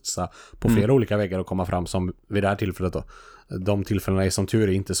ska studsa på flera olika väggar och komma fram, som vid det här tillfället då. De tillfällena är som tur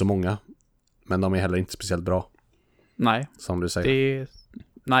är inte så många, men de är heller inte speciellt bra. Nej. Som du säger.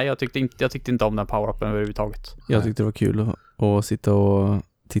 Nej, jag tyckte inte om den power-upen överhuvudtaget. Jag tyckte det var kul att sitta och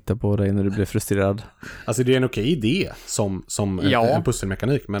titta på dig när du blev frustrerad. Alltså det är en okej idé som en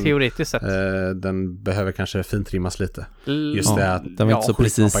pusselmekanik, men teoretiskt sett. Den behöver kanske fintrimmas lite. Just det att den var inte så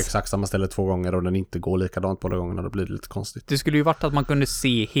precis på exakt samma ställe 2 gånger och den inte går likadant båda gångerna, då blir det lite konstigt. Det skulle ju varit att man kunde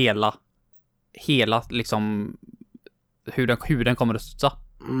se hela liksom hur den kommer att studsa.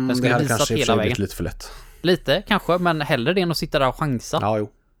 Den skulle det hade visat kanske hela vägen. lite för lätt. Lite kanske, men hellre det än att sitta där och chansa. Ja,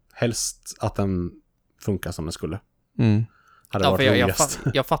 jo. Helst att den funkar som den skulle. Hade Ja, varit roligast.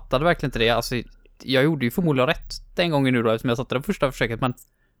 jag fattade verkligen inte det. Alltså, jag gjorde ju förmodligen rätt den gången nu då, eftersom jag satte det första försöket, men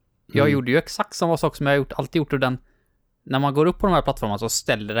jag gjorde ju exakt samma sak som jag alltid gjort, och den, när man går upp på de här plattformarna så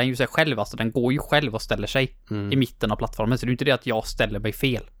ställer den ju sig själv, alltså den går ju själv och ställer sig i mitten av plattformen, så det är inte det att jag ställer mig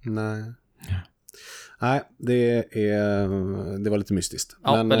fel. Nej, det var lite mystiskt.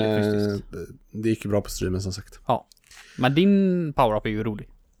 Ja, men väldigt mystiskt. Det gick ju bra på streamen som sagt. Ja, men din power-up är ju rolig,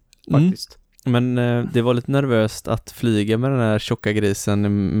 faktiskt. Men det var lite nervöst att flyga med den här tjocka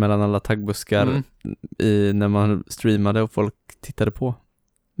grisen mellan alla taggbuskar när man streamade och folk tittade på.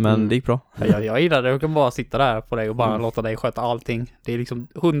 Men det gick bra. Jag gillar det. Jag kan bara sitta där på dig och bara låta dig sköta allting. Det är liksom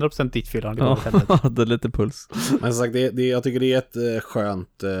 100% ditt fyllande. Ja, det är lite puls. Men som sagt, jag tycker det är ett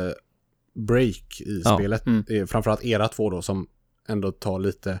skönt break i spelet. Framförallt era 2 då, som ändå tar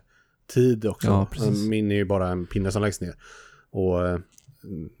lite tid också. Ja, min är ju bara en pinne som läggs ner. Och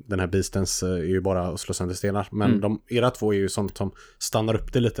den här beastens är ju bara att slå sönder stenar. Men era 2 är ju sånt som stannar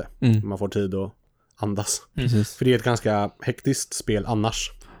upp det lite. Man får tid att andas. För det är ett ganska hektiskt spel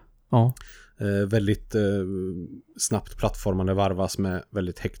annars. Ja. Väldigt snabbt plattformande varvas med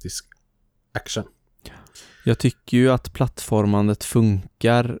väldigt hektisk action. Jag tycker ju att plattformandet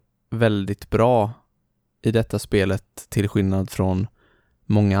funkar väldigt bra i detta spelet, till skillnad från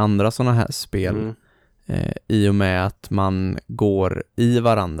många andra sådana här spel. I och med att man går i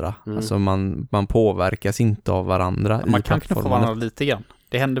varandra. Alltså man påverkas inte av varandra. Man kan knuffa varandra lite grann.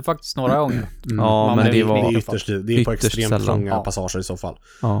 Det hände faktiskt några gånger. Ja, men det är på extremt långa sällan. passager i så fall.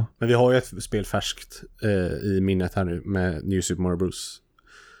 Ja. Men vi har ju ett spel färskt i minnet här nu med New Super Mario Bros.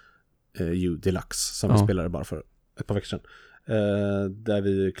 U Deluxe som vi spelade bara för ett par veckor sedan. Där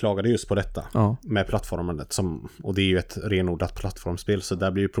vi klagade just på detta med plattformandet, och det är ju ett renodlat plattformsspel, så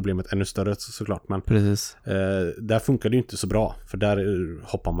där blir ju problemet ännu större såklart, men precis. Där funkar det ju inte så bra, för där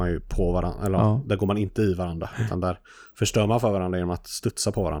hoppar man ju på varandra, eller där går man inte i varandra, utan där förstör man för varandra genom att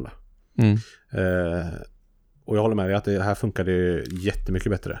studsa på varandra. Och jag håller med dig att det här funkar det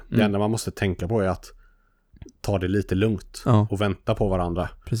jättemycket bättre. Det enda man måste tänka på är att ta det lite lugnt och vänta på varandra.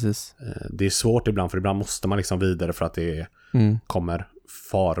 Precis. Det är svårt ibland, för ibland måste man liksom vidare för att det kommer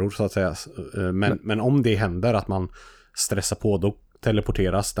faror så att säga. Men om det händer att man stressar på, då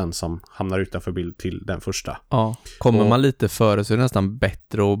teleporteras den som hamnar utanför bild till den första. Ja, kommer man lite före så är det nästan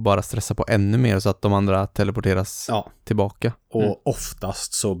bättre att bara stressa på ännu mer så att de andra teleporteras tillbaka. Och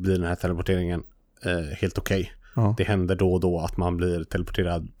oftast så blir den här teleporteringen helt okej. Det händer då och då att man blir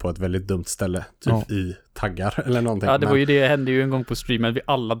teleporterad på ett väldigt dumt ställe, typ i taggar eller någonting. Ja, var ju det hände ju en gång på streamen, vi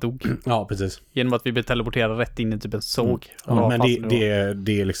alla dog. Ja, precis. Genom att vi blev teleporterade rätt in i typ en såg. Men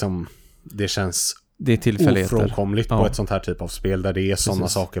det är liksom, det känns ofrånkomligt på ett sånt här typ av spel där det är sådana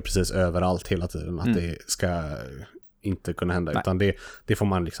saker precis överallt hela tiden, att det ska inte kunna hända. Utan det får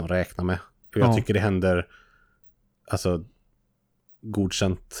man liksom räkna med. Och jag tycker det händer alltså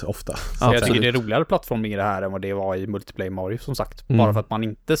godkänt ofta. Ja, jag tycker det är roligare plattforming i det här än vad det var i Multiplayer Mario, som sagt. Bara för att man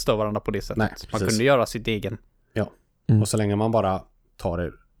inte stör varandra på det sättet. Nej, man kunde göra sitt egen. Ja, och så länge man bara tar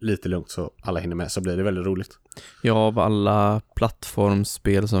det lite lugnt så alla hinner med, så blir det väldigt roligt. Ja, av alla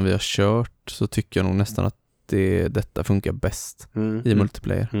plattformsspel som vi har kört så tycker jag nog nästan att detta funkar bäst i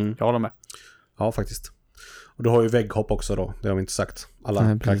multiplayer. Jag håller med. Ja, faktiskt. Och du har ju vägghopp också då, det har vi inte sagt.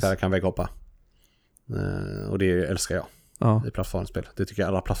 Alla karaktärer kan vägghoppa. Och det älskar jag i plattformsspel. Det tycker jag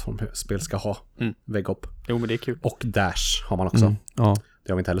alla plattformsspel ska ha. Vägghopp. Jo, men det är kul. Och dash har man också. Ja.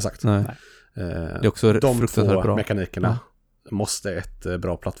 Det har vi inte heller sagt. Nej. Det är också de två bra mekanikerna måste ett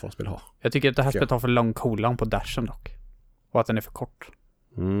bra plattformsspel ha. Jag tycker att det här spelet har för lång cooldown på dashen dock. Och att den är för kort.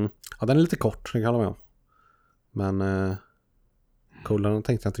 Ja, den är lite kort, det kan jag hålla med om. Men cooldown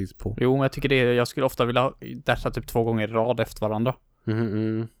tänkte jag inte riktigt på. Jo, men jag tycker det är, jag skulle ofta vilja dasha typ 2 gånger i rad efter varandra.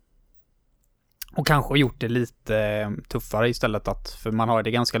 Och kanske gjort det lite tuffare istället för man har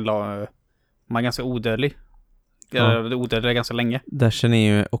det ganska man är ganska odödlig. Odödlig ganska länge. Dashen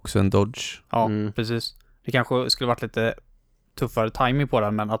är ju också en dodge. Ja, precis. Det kanske skulle varit lite tuffare timing på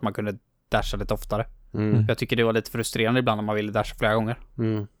den, men att man kunde dasha lite oftare. Jag tycker det var lite frustrerande ibland när man ville dasha flera gånger.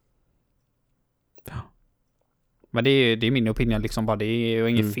 Men det är min opinion liksom, bara det är ju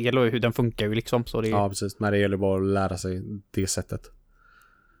inget fel och hur den funkar ju liksom, så det är... Ja, precis. Men det gäller bara att lära sig det sättet.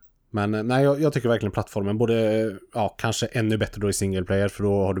 Men nej, jag tycker verkligen plattformen borde, kanske ännu bättre då i single player, för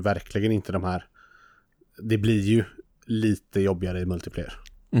då har du verkligen inte de här, det blir ju lite jobbigare i multiplayer.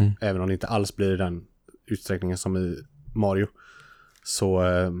 Även om det inte alls blir den utsträckningen som i Mario. Så,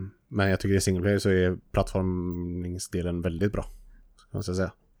 men jag tycker i single player så är plattformningsdelen väldigt bra, kan jag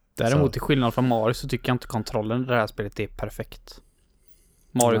säga. Däremot till skillnad från Mario så tycker jag inte kontrollen i det här spelet är perfekt.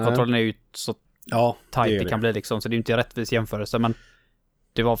 Mario-kontrollen är ju så tight det kan bli liksom, så det är ju inte en rättvis jämförelse, men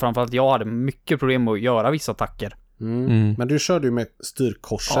det var framförallt jag hade mycket problem med att göra vissa attacker. Men du körde ju med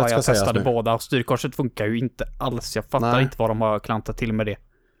styrkorset. Ja, jag testade båda. Styrkorset funkar ju inte alls. Jag fattar inte vad de har klantat till med det.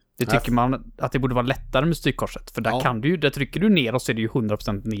 Det tycker man att det borde vara lättare med styrkorset. För där trycker du ner och så är det ju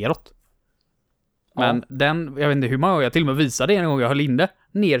 100% neråt. Men jag vet inte hur många gånger jag till och med visade en gång jag höll inne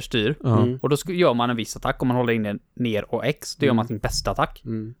ner styr. Och då gör man en viss attack om man håller inne ner och X. Då gör man sin bästa attack.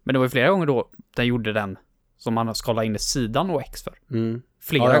 Men det var ju flera gånger då den gjorde den som man skalade in i sidan och X för.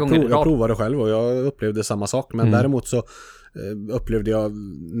 Flera gånger jag provade själv och jag upplevde samma sak. Men däremot så upplevde jag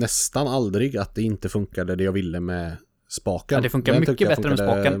nästan aldrig att det inte funkade det jag ville med spaken. Ja, det funkar mycket bättre med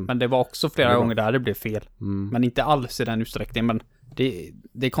spaken, men det var också flera gånger där det blev fel. Men inte alls i den utsträckningen. Men det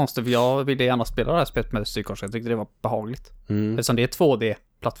är konstigt, för jag ville gärna spela det här spelet med styrkors. Jag tyckte det var behagligt. Eftersom det är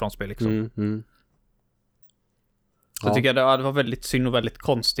 2D-plattformsspel liksom. Så jag tycker det var väldigt synd och väldigt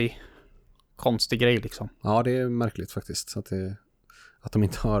konstig grej liksom. Ja, det är märkligt faktiskt. Så att de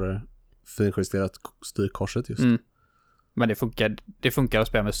inte har finjusterat styrkorset just. Men det funkar att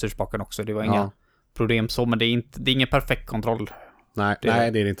spela med styrspaken också. Det var inga problem så, men det är ingen perfekt kontroll. Nej, det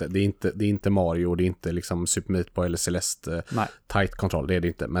är det inte. Det är inte Mario, det är inte liksom Super Meat Boy eller Celeste tight kontroll, det är det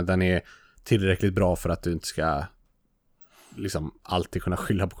inte. Men den är tillräckligt bra för att du inte ska liksom alltid kunna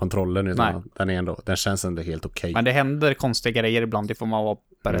skylla på kontrollen, utan den känns ändå helt okej. Men det händer konstiga grejer ibland, det får man vara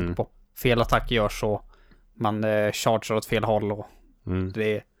beredd på. Fel attack görs så man chargear åt fel håll och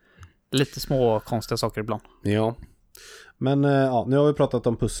det är lite små konstiga saker ibland. Ja. Men nu har vi pratat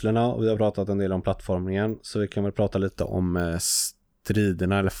om pusslerna och vi har pratat en del om plattformningen, så vi kan väl prata lite om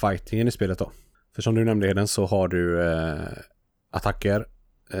striderna eller fightingen i spelet då. För som du nämnde, Heden, så har du attacker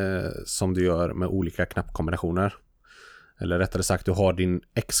som du gör med olika knappkombinationer. Eller rättare sagt, du har din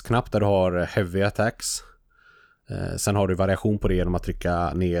X-knapp där du har heavy attacks. Sen har du variation på det genom att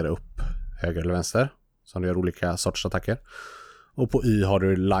trycka ner, upp, höger eller vänster, som du gör olika sorts attacker. Och på Y har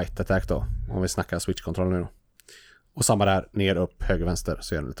du light attack då, om vi snackar switch-kontroll nu då. Och samma där, ner, upp, höger, vänster,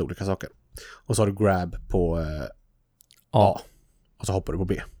 så gör du lite olika saker. Och så har du grab på A. Och så hoppar du på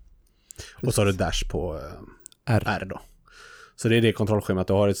B. Precis. Och så har du dash på R då. Så det är det kontrollschemat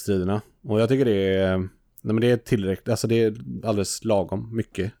du har i striderna. Och jag tycker det är tillräckligt, alltså det är alldeles lagom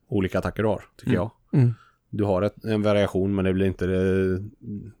mycket olika attacker du har, tycker jag. Du har en variation, men det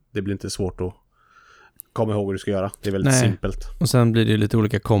blir inte svårt att komma ihåg vad du ska göra. Det är väldigt simpelt. Och sen blir det lite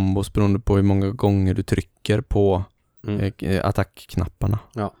olika kombos beroende på hur många gånger du trycker på attackknapparna.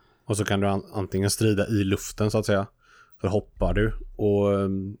 Ja, och så kan du antingen strida i luften så att säga. För hoppar du och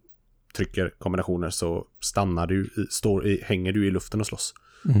trycker kombinationer så stannar du, hänger du i luften och slåss.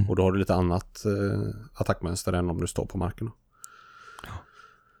 Och då har du lite annat attackmönster än om du står på marken.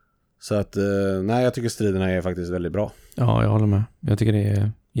 Så att, jag tycker striderna är faktiskt väldigt bra. Ja, jag håller med. Jag tycker det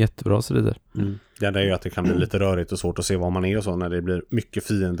är jättebra strider. Det enda är ju att det kan bli lite rörigt och svårt att se vad man är och så när det blir mycket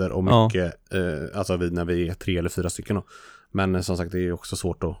fiender och mycket, alltså när vi är 3 eller 4 stycken då. Men som sagt, det är också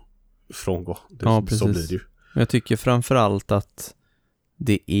svårt att frångå. Så blir det ju. Jag tycker framförallt att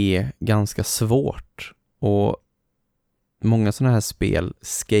det är ganska svårt, och många sådana här spel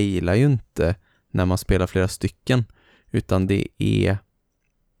scalar ju inte när man spelar flera stycken, utan det är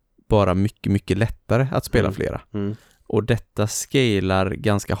bara mycket, mycket lättare att spela flera. Och detta scalar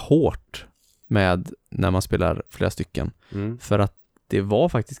ganska hårt med när man spelar flera stycken. För att det var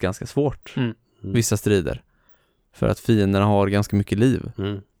faktiskt ganska svårt. vissa strider. För att fienderna har ganska mycket liv.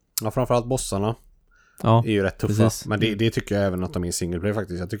 Ja, framförallt bossarna är ju rätt tuffa. Precis. Men det tycker jag även att de är single player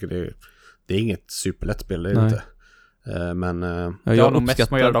faktiskt. Jag tycker det är inget superlätt spel, det är det inte. Men jag har nog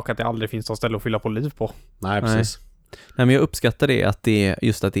mest med att göra dock att det aldrig finns något ställe att fylla på liv på. Nej, precis. Nej, men jag uppskattar det att det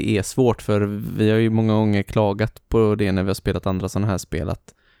är svårt, för vi har ju många gånger klagat på det när vi har spelat andra sådana här spel,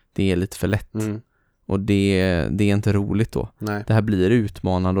 att det är lite för lätt. Och det är inte roligt då. Nej. Det här blir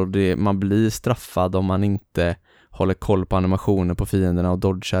utmanande och man blir straffad om man inte håller koll på animationer på fienderna och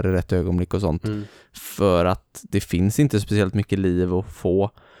dodgar i rätt ögonblick och sånt. För att det finns inte speciellt mycket liv att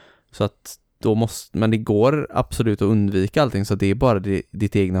få. Så att men det går absolut att undvika allting, så det är bara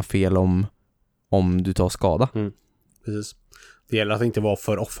ditt egna fel om du tar skada. Precis. Det gäller att inte vara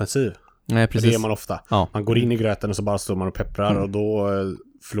för offensiv. Nej, precis. Det är man ofta. Ja. Man går in i gröten och så bara står man och pepprar och då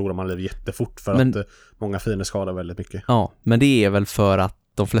förlorar man liv jättefort för att många fiender skadar väldigt mycket. Ja, men det är väl för att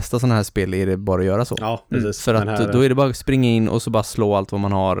de flesta sådana här spel är det bara att göra så. Ja, precis. För att då är det bara att springa in och så bara slå allt vad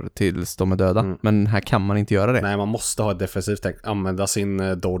man har tills de är döda. Men här kan man inte göra det. Nej, man måste ha ett defensivt tänk. Använda sin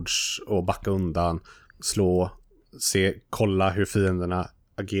dodge och backa undan. Slå, kolla hur fienderna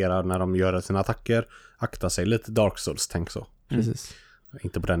agerar när de gör sina attacker. Akta sig, lite Dark Souls, tänk så. Precis.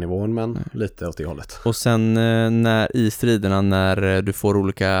 Inte på den nivån, men lite åt det hållet. Och sen i striderna när du får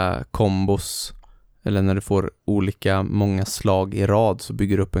olika kombos, eller när du får många slag i rad, så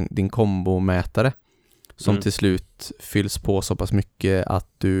bygger du upp din kombomätare som till slut fylls på så pass mycket att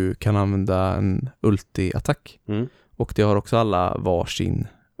du kan använda en ulti-attack. Och det har också alla varsin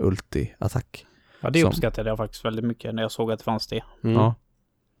ulti-attack. Ja, det uppskattade jag faktiskt väldigt mycket när jag såg att det fanns det. Ja.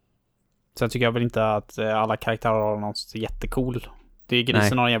 Sen tycker jag väl inte att alla karaktärer har något jättecool. Det är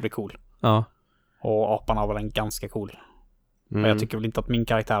grisen har en jävligt cool. Ja. Och apan har väl en ganska cool. Men jag tycker väl inte att min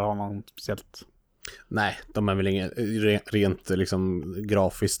karaktär har någon speciellt. Nej, de är väl ingen rent liksom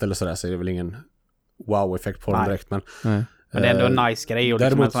grafiskt eller sådär, så är det väl ingen wow-effekt på dem direkt. Men det är ändå en nice grej och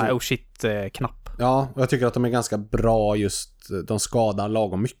liksom en sån här shit-knapp. Ja, och jag tycker att de är ganska bra, just de skadar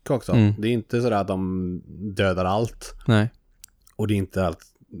lagom mycket också. Det är inte sådär att de dödar allt. Nej. Och det är inte allt.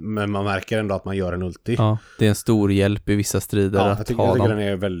 Men man märker ändå att man gör en ulti. Ja, det är en stor hjälp i vissa strider. Ja, jag tycker den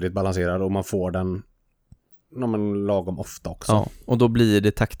är väldigt balanserad och man får den lagom ofta också. Ja, och då blir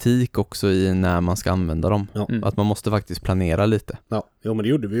det taktik också i när man ska använda dem. Ja. Att man måste faktiskt planera lite. Ja, jo, men det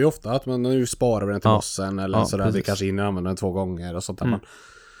gjorde vi ju ofta. Att man nu sparar vi den till bossen eller sådär. Precis. Vi kanske hinner använda den 2 gånger och sånt där.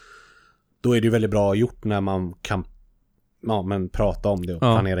 Då är det ju väldigt bra gjort när man kan prata om det och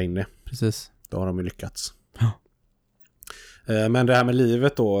planera in det. Precis. Då har de ju lyckats. Ja. Men det här med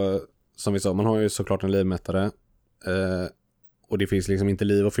livet då, som vi sa, man har ju såklart en livmätare. Och det finns liksom inte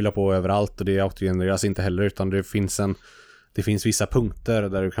liv att fylla på överallt, och det autogenereras inte heller, utan det finns vissa punkter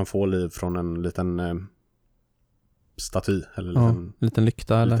där du kan få liv från en liten staty eller liten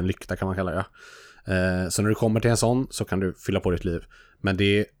lykta, liten lykta kan man kalla det. Så när du kommer till en sån så kan du fylla på ditt liv, men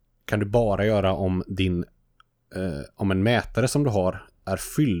det kan du bara göra om om en mätare som du har är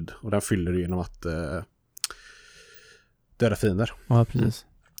fylld, och den fyller du genom att döda fiender. Ja, precis.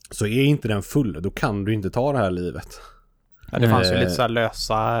 Så är inte den full, då kan du inte ta det här livet. Ja, det fanns ju lite så här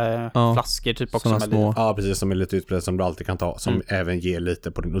lösa flaskor typ också med små. Ja, precis, som är lite utbredd som du alltid kan ta, som även ger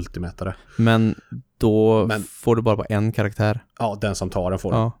lite på din ultimätare. Men då får du bara på en karaktär. Ja, den som tar den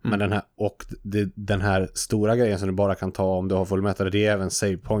får den. Men den här stora grejen som du bara kan ta om du har fullmätare, det är även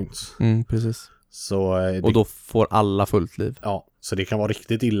save points. Precis. Så och då får alla fullt liv. Ja, så det kan vara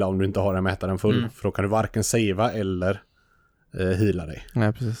riktigt illa om du inte har den mätaren full, för då kan du varken savea eller heala dig.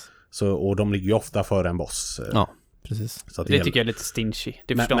 Nej, precis. Så, och de ligger ju ofta före en boss. Ja, precis. Så det tycker jag är lite stingy.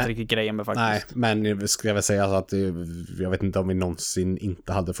 Det förstår inte riktigt grejen med faktiskt. Nej, men ska jag väl säga så att jag vet inte om vi någonsin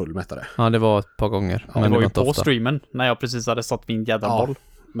inte hade fullmätare. Ja, det var ett par gånger. Ja, men det var ju på ofta. Streamen när jag precis hade satt min jävla boll.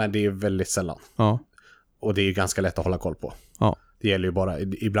 Men det är väldigt sällan. Ja. Och det är ganska lätt att hålla koll på. Ja. Det gäller ju bara,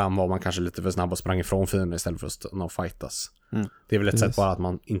 ibland var man kanske lite för snabb och sprang ifrån fienden istället för att fightas. Det är väl ett sätt bara att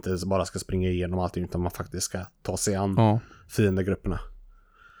man inte bara ska springa igenom allting, utan man faktiskt ska ta sig an fiendegrupperna.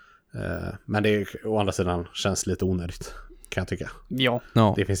 Men det å andra sidan känns lite onödigt, kan jag tycka. Ja.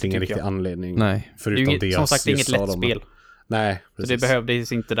 Det finns ingen riktig anledning. Nej. Förutom det är som sagt inget lätt spel. Nej, precis. Så det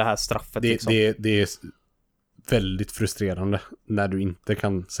behövdes inte det här straffet. Det är väldigt frustrerande när du inte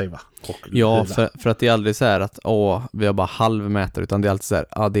kan savea. Ja, för att det är aldrig så här att vi har bara halv mätare, utan det är alltid så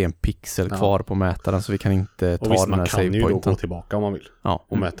här, det är en pixel kvar på mätaren, så vi kan inte ta den här save pointen. Och man kan ju då gå tillbaka om man vill. Ja.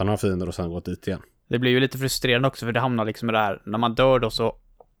 Och möta några fiender och sen gå dit igen. Det blir ju lite frustrerande också, för det hamnar liksom i det här, när man dör då så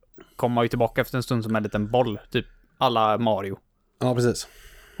kommer man ju tillbaka efter en stund som en liten boll, typ alla Mario. Ja, precis.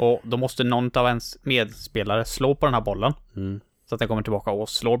 Och då måste någon av ens medspelare slå på den här bollen så att den kommer tillbaka, och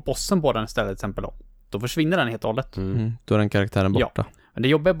slår bossen på den istället till exempel då försvinner den helt och hållet. Då är den karaktären borta. Ja. Men det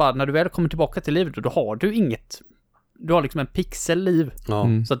jobbar bara när du väl kommer tillbaka till livet, då har du inget. Du har liksom en pixelliv.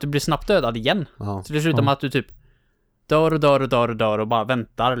 Så att du blir snabbt dödad igen. Så det slutar med att du typ dör och bara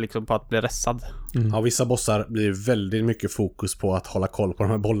väntar liksom på att bli ressad. Ja, vissa bossar blir väldigt mycket fokus på att hålla koll på de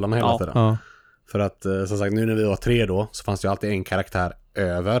här bollarna hela tiden. För att som sagt, nu när vi var 3 då, så fanns det ju alltid en karaktär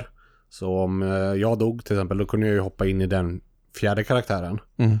över. Så om jag dog till exempel, då kunde jag ju hoppa in i den 4:e karaktären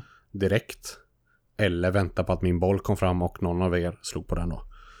direkt. Eller vänta på att min boll kom fram och någon av er slog på den då.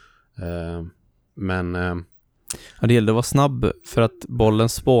 Ja, det gäller att vara snabb för att bollen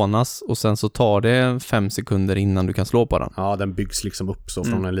spånas och sen så tar det 5 sekunder innan du kan slå på den. Ja, den byggs liksom upp så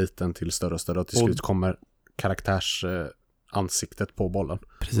från en liten till större och större och till slut kommer ansiktet på bollen.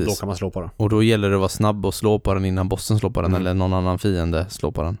 Precis. Då kan man slå på den. Och då gäller det att vara snabb och slå på den innan bossen slår på den eller någon annan fiende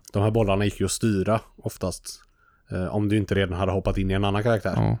slår på den. De här bollarna gick ju att styra oftast. Om du inte redan hade hoppat in i en annan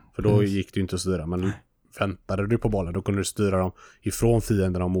karaktär. För då gick det ju inte att styra. Men väntade du på bollen, då kunde du styra dem ifrån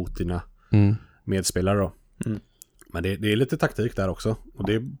fienderna och mot dina medspelare då. Men det är lite taktik där också. Och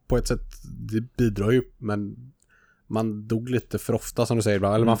det är på ett sätt, det bidrar ju, men man dog lite för ofta som du säger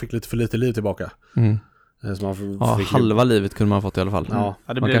ibland. Eller man fick lite för lite liv tillbaka. Så man fick halva livet kunde man fått i alla fall. Ja,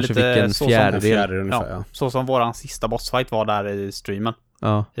 det man blir kanske lite fick en fjärdedel ungefär, så som våran sista bossfight var där i streamen.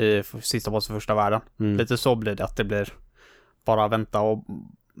 I sista bossen första världen. Lite så blir det, att det blir bara vänta och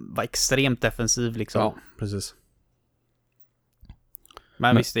vara extremt defensiv liksom. Ja, precis.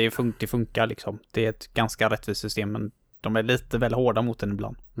 Men visst, det funkar liksom. Det är ett ganska rättvist system, men de är lite väl hårda mot den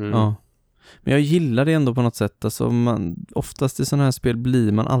ibland. Ja. Men jag gillar det ändå på något sätt. Alltså oftast i sådana här spel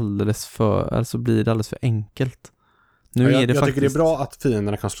blir man blir det alldeles för enkelt. Jag tycker det är bra att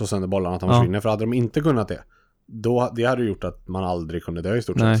fienderna kan slå sönder bollarna, att de försvinner. För hade de inte kunnat det, det hade gjort att man aldrig kunde dö i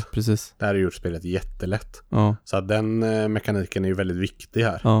stort sett. Nej, precis. Det hade gjort spelet jättelätt. Ja. Så att den mekaniken är ju väldigt viktig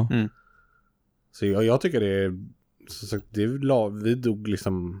här. Ja. Så jag tycker det är, så sagt, vi dog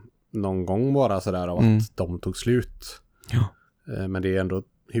liksom någon gång bara sådär av att de tog slut. Ja. Men det är ändå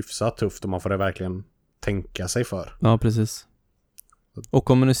hyfsat tufft och man får det verkligen tänka sig för. Ja, precis. Och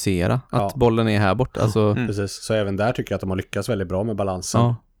kommunicera att bollen är här borta. Alltså... Precis, så även där tycker jag att de har lyckats väldigt bra med balansen.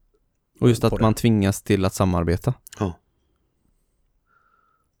 Ja. Och just att man tvingas till att samarbeta.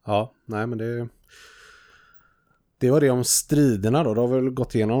 Ja, nej men det var det om striderna då. Då har vi väl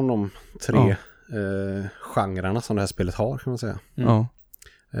gått igenom de 3 genrerna som det här spelet har, kan man säga.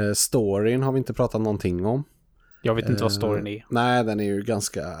 Storyn har vi inte pratat någonting om. Jag vet inte vad storyn är. Nej, den är ju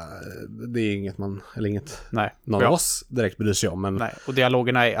ganska... Det är inget någon av oss direkt bryr sig om. Men... Nej, och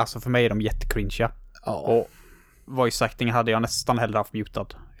dialogerna är, alltså för mig är de jättecringiga. Och voice acting hade jag nästan hellre haft mutad.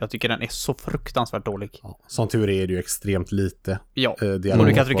 Jag tycker den är så fruktansvärt dålig. Som tur är det ju extremt lite. Ja, och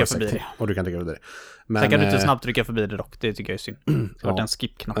du kan trycka förbi det. Och du kan trycka förbi det. Men, sen kan du inte snabbt trycka förbi det dock. Det tycker jag är synd. Det var en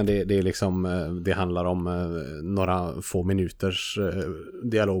skip-knapp. Men det är liksom, det handlar om några få minuters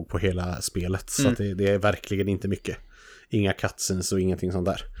dialog på hela spelet. Så att det är verkligen inte mycket. Inga cutscenes och ingenting sånt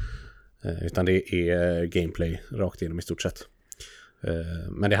där. Utan det är gameplay rakt igenom i stort sett.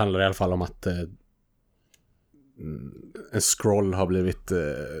 Men det handlar i alla fall om att en scroll har blivit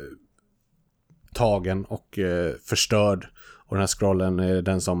tagen och förstörd. Och den här scrollen är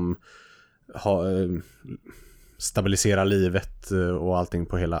den som stabiliserar livet och allting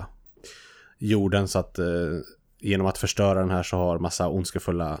på hela jorden. Så att genom att förstöra den här så har massa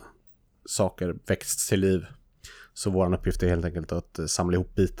ondskefulla saker växt till liv. Så vår uppgift är helt enkelt att samla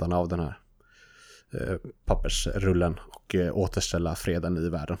ihop bitarna av den här pappersrullen och återställa freden i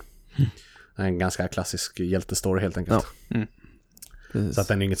världen. En ganska klassisk hjältestory helt enkelt. Så att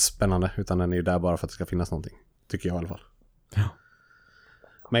den är inget spännande, utan den är ju där bara för att det ska finnas någonting. Tycker jag i alla fall. Ja.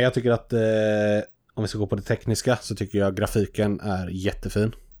 Men jag tycker att om vi ska gå på det tekniska så tycker jag grafiken är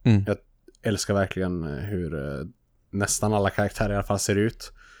jättefin. Jag älskar verkligen hur nästan alla karaktärer i alla fall ser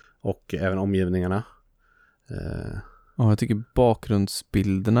ut. Och även omgivningarna. Ja, jag tycker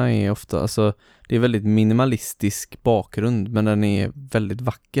bakgrundsbilderna är ofta, alltså det är väldigt minimalistisk bakgrund, men den är väldigt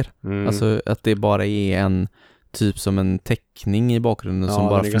vacker. Alltså att det bara är en typ som en teckning i bakgrunden som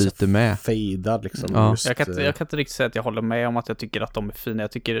bara flyter med. Fejdad liksom. Ja. Just, jag kan inte riktigt säga att jag håller med om att jag tycker att de är fina.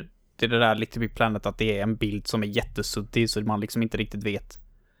 Jag tycker det är det där Little Big Planet, att det är en bild som är jättesuddig så man liksom inte riktigt vet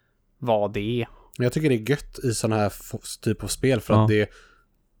vad det är. Jag tycker det är gött i sån här typ av spel, för att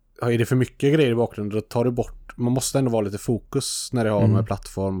är det för mycket grejer i bakgrunden, då tar det bort. Man måste ändå vara lite fokus när det har med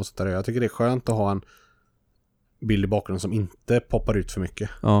plattform och sånt där. Jag tycker det är skönt att ha en bild i bakgrunden som inte poppar ut för mycket.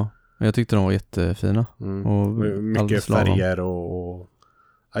 Ja, jag tyckte de var jättefina. Och mycket färger och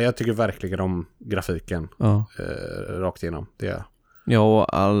jag tycker verkligen om grafiken rakt igenom. Det är. Ja,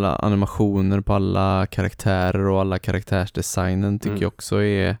 och alla animationer på alla karaktärer och alla karaktärsdesignen tycker jag också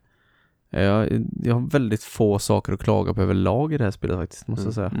är Jag har väldigt få saker att klaga på överlag i det här spelet faktiskt, måste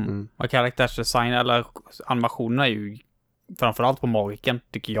jag säga. Och karaktärsdesign eller animationerna är ju framförallt på magiken,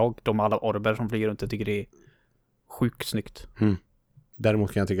 tycker jag. De alla orber som flyger runt, jag tycker det är sjukt snyggt.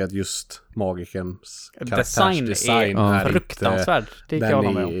 Däremot kan jag tycka att just magikens karaktärsdesign är fruktansvärd. Det kan jag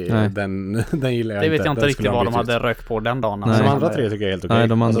hålla med om. Den gillar jag det inte. Det vet jag inte riktigt vad de hade rökt på den dagen. De andra tre tycker jag är helt okej. Nej,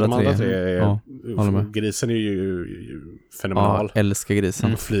 de andra tre är grisen är ju fenomenal. Ja, älskar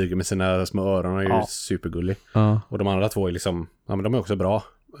grisen. Och flyger med sina små öron och är ju supergullig. Och de andra två är liksom, men de är också bra.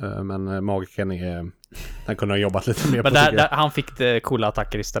 Men magiken den kunde ha jobbat lite mer men på. Men han fick coola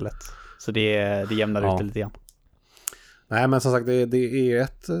attacker istället. Så det jämnar ut det lite grann. Nej, men som sagt, det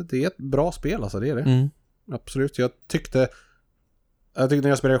är ett bra spel, alltså det är det. Absolut. Jag tyckte när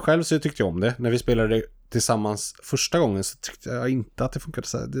jag spelade själv så tyckte jag om det. När vi spelade det tillsammans första gången så tyckte jag inte att det funkade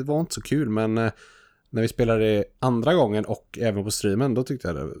så här. Det var inte så kul, men när vi spelade det andra gången och även på streamen, då tyckte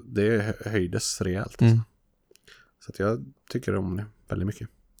jag det höjdes rejält. Alltså. Så att jag tycker om det väldigt mycket.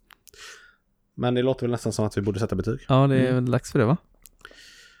 Men det låter väl nästan som att vi borde sätta betyg. Ja, det är väl dags för det, va?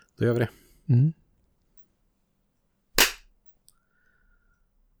 Då gör vi det.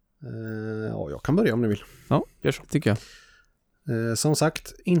 Jag kan börja om ni vill. Ja, gör så, tycker jag. Som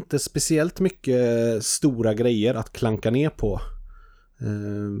sagt, inte speciellt mycket stora grejer att klanka ner på.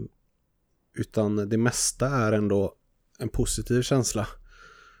 Utan det mesta är ändå en positiv känsla.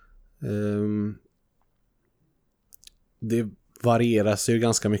 Det varierar sig ju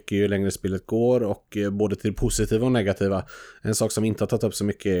ganska mycket ju längre spelet går, och både till positiva och negativa. En sak som inte har tagit upp så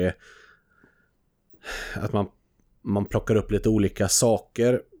mycket är att man plockar upp lite olika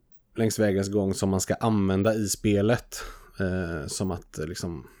saker längs vägens gång som man ska använda i spelet. Som att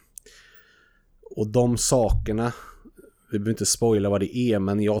liksom... Och de sakerna, vi behöver inte spoila vad det är,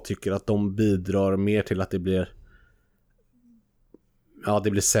 men jag tycker att de bidrar mer till att det blir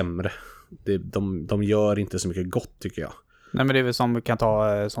sämre. De gör inte så mycket gott, tycker jag. Nej, men det är väl som vi kan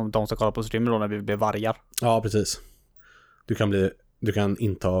ta som de som kollar på streamer då, när vi blir vargar. Ja, precis. Du kan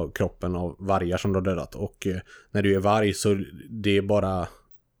inta kroppen av vargar som du har dödat, och när du är varg så det är bara,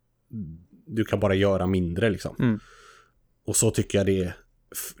 du kan bara göra mindre liksom. Och så tycker jag det är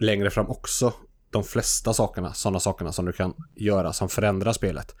längre fram också. De flesta sådana sakerna som du kan göra som förändrar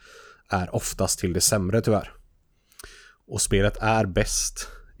spelet är oftast till det sämre, tyvärr. Och spelet är bäst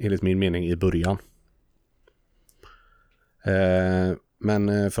enligt min mening i början.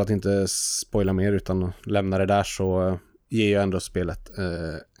 Men för att inte spoila mer utan lämna det där, så ger jag ändå spelet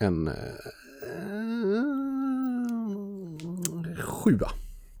en 7.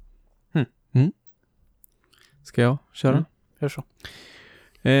 Ska jag köra? Gör så.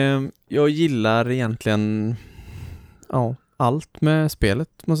 Jag gillar egentligen allt med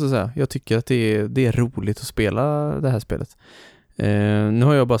spelet, måste jag säga. Jag tycker att det är roligt att spela det här spelet. Nu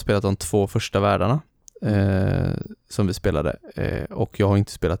har jag bara spelat de 2 första världarna som vi spelade, och jag har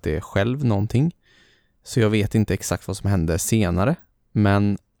inte spelat det själv någonting, så jag vet inte exakt vad som hände senare,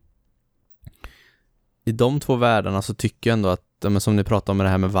 men i de 2 världarna så tycker jag ändå att, som ni pratade om med det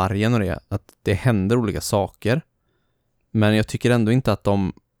här med vargen och det, att det händer olika saker, men jag tycker ändå inte att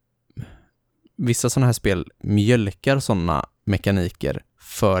vissa sådana här spel mjölkar sådana mekaniker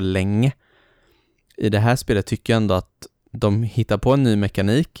för länge. I det här spelet tycker jag ändå att de hittar på en ny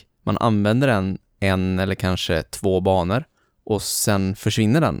mekanik, man använder en eller kanske 2 banor, och sen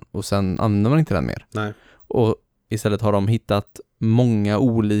försvinner den, och sen använder man inte den mer. Nej. Och istället har de hittat många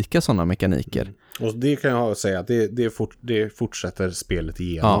olika sådana mekaniker. Och det kan jag säga att det fortsätter spelet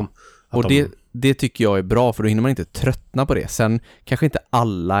igenom. Ja. Och det tycker jag är bra, för då hinner man inte tröttna på det. Sen kanske inte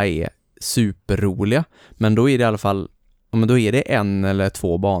alla är superroliga, men då är det i alla fall, då är det 1 eller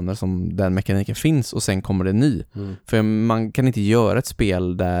 2 banor som den mekaniken finns, och sen kommer det ny. För man kan inte göra ett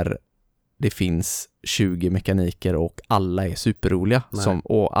spel där det finns 20 mekaniker och alla är superroliga,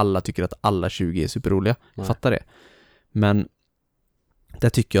 och alla tycker att alla 20 är superroliga. Jag fattar det. Men där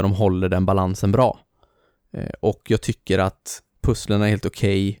tycker jag de håller den balansen bra. Och jag tycker att pusslen är helt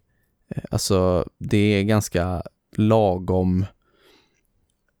okej. Alltså det är ganska lagom,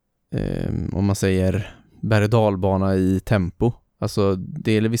 om man säger berg- och dalbana i tempo. Alltså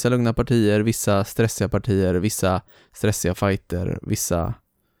det är vissa lugna partier, vissa stressiga partier, vissa stressiga fighter, vissa...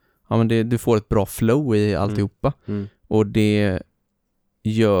 Ja, men du får ett bra flow i alltihopa. Och det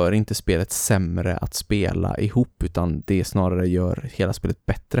gör inte spelet sämre att spela ihop, utan det snarare gör hela spelet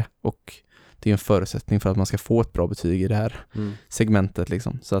bättre. Och det är en förutsättning för att man ska få ett bra betyg i det här segmentet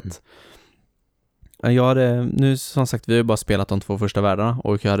liksom. Så att jag hade, nu som sagt, vi har ju bara spelat de 2 första världarna,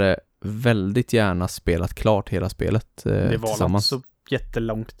 och jag hade väldigt gärna spelat klart hela spelet det var tillsammans. så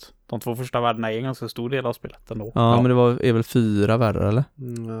jättelångt. De 2 första världarna är en ganska stor del av spelet ändå. Ja, men det är väl 4 världar, eller?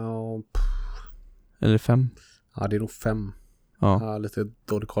 Ja. Eller 5? Ja, det är nog 5. Ja. Jag har lite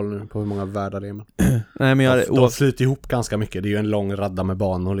dålig koll nu på hur många världar det är. Men... Nej, men de flyter ihop ganska mycket. Det är ju en lång radda med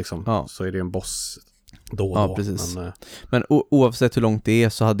banor liksom. Ja. Så är det en boss då och då. Ja, precis. Men oavsett hur långt det är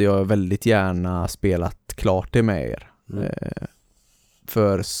så hade jag väldigt gärna spelat klart det med er.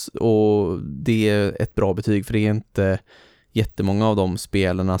 Och det är ett bra betyg, för det är inte jättemånga av de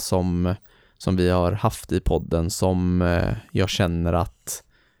spelarna som vi har haft i podden som jag känner att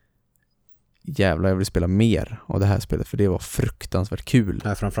jävlar, jag vill spela mer av det här spelet, för det var fruktansvärt kul.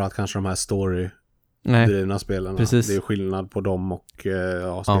 Nej, framförallt kanske de här story-drivna spelarna. Precis. Det är skillnad på dem och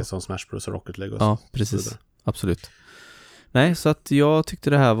spel som Smash Bros och Rocket League. Och ja, precis. Absolut. Nej, så att jag tyckte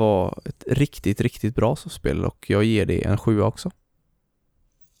det här var ett riktigt, riktigt bra spel, och jag ger det en 7 också.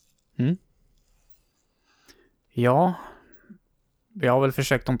 Ja, jag har väl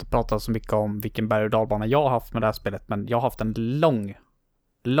försökt inte prata så mycket om vilken berg- och dalbana jag har haft med det här spelet, men jag har haft en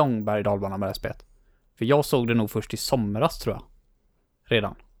lång berg- och dalbana med det här spelet. För jag såg det nog först i somras, tror jag.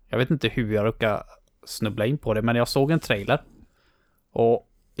 Redan. Jag vet inte hur jag råkade snubbla in på det, men jag såg en trailer. Och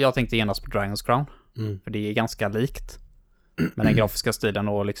jag tänkte genast på Dragon's Crown. För det är ganska likt. Med den grafiska stilen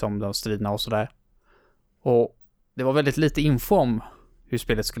och liksom de striderna och sådär. Och det var väldigt lite info om hur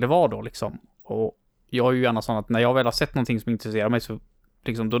spelet skulle vara då liksom. Och jag är ju gärna sån att när jag väl har sett någonting som intresserar mig, så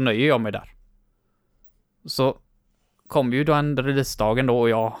liksom, då nöjer jag mig där. Så kom ju då en releasedagen då,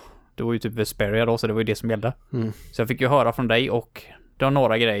 och det var ju typ Vesperia då, så det var ju det som gällde. Så jag fick ju höra från dig, och det var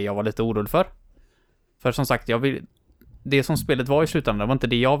några grejer jag var lite orolig för. För som sagt, det som spelet var i slutändan var inte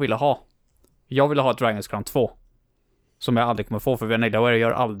det jag ville ha. Jag ville ha Dragon's Crown 2. Som jag aldrig kommer få, för Vanillaware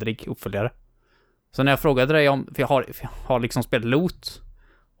gör aldrig uppföljare. Så när jag frågade dig om, för jag har liksom spelat loot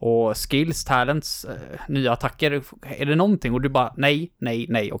och skills, talents, nya attacker, är det någonting? Och du bara nej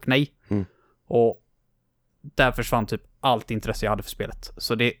och nej. Och där försvann typ allt intresse jag hade för spelet.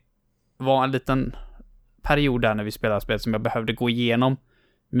 Så det var en liten period där när vi spelade spelet som jag behövde gå igenom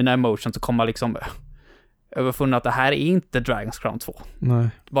mina emotions och komma liksom överfunna att det här är inte Dragon's Crown 2. Nej.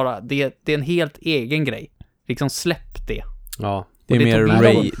 Bara, det är en helt egen grej. Liksom släpp det. Ja. Det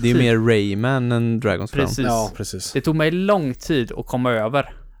är mer Rayman än Dragon's Crown. Precis. Ja, precis. Det tog mig lång tid att komma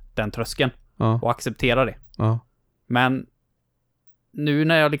över den tröskeln. Och acceptera det. Men nu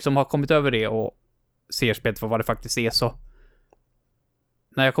när jag liksom har kommit över det och ser spelet för vad det faktiskt är, så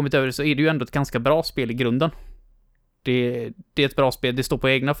när jag kommit över det så är det ju ändå ett ganska bra spel i grunden. Det är ett bra spel, det står på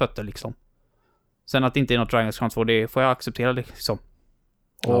egna fötter liksom. Sen att det inte är något Dragon's Crown 2, det får jag acceptera liksom.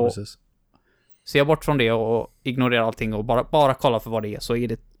 Ja, precis. Ser jag bort från det och ignorerar allting och bara kolla för vad det är, så är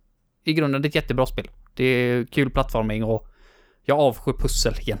det i grunden ett jättebra spel. Det är kul plattforming, och jag avskyr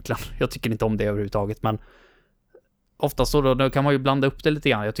pussel egentligen. Jag tycker inte om det överhuvudtaget, men oftast då kan man ju blanda upp det lite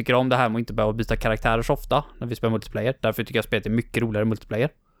grann. Jag tycker om det här med att inte behöva byta karaktärer så ofta när vi spelar multiplayer. Därför tycker jag spelet är mycket roligare multiplayer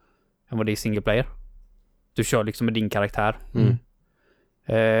än vad det är single player. Du kör liksom med din karaktär.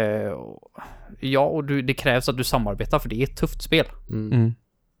 Ja, och det krävs att du samarbetar, för det är ett tufft spel.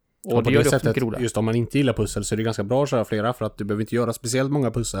 Och det gör det också mycket roligare. Just om man inte gillar pussel så är det ganska bra att köra flera, för att du behöver inte göra speciellt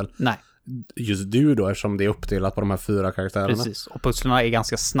många pussel. Nej. Just du då, eftersom det är uppdelat på de här 4 karaktärerna. Precis, och pusslerna är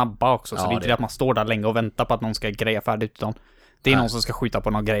ganska snabba också, så det är inte det att man står där länge och väntar på att någon ska greja färdigt, utan det är någon som ska skjuta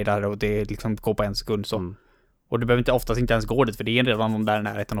på någon grej där, och det liksom går på en sekund så. Och du behöver oftast inte ens gå dit, för det är redan någon där i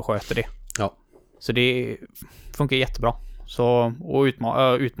närheten och sköter det. Ja. Så det funkar jättebra. Så, och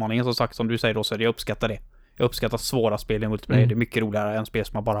utmaningen som sagt, som du säger då, så jag uppskattar det. Jag uppskattar svåra spel i multiplayer. Det är mycket roligare än spel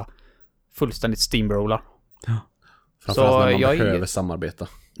som man bara fullständigt steamrollar. Ja. Framförallt när man behöver samarbeta.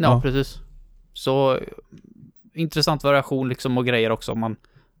 Ja, precis. Så intressant variation liksom, och grejer också. Man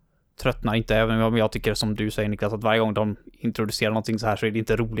tröttnar inte, även om jag tycker som du säger, Niklas, att varje gång de introducerar någonting så här så är det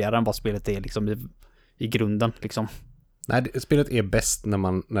inte roligare än vad spelet är liksom i grunden liksom. Nej, spelet är bäst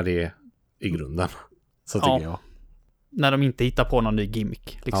när det är i grunden. Så tycker jag. När de inte hittar på någon ny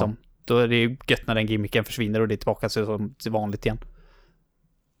gimmick liksom. Då är det gött när den gimmicken försvinner och det är tillbaka till vanligt igen.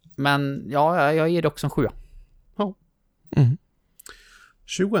 Men ja, jag ger det också en 7. Ja.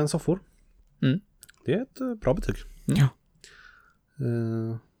 21 soffor. Det är ett bra betyg. Ja.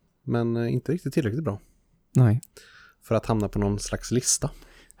 Men inte riktigt tillräckligt bra. Nej. För att hamna på någon slags lista.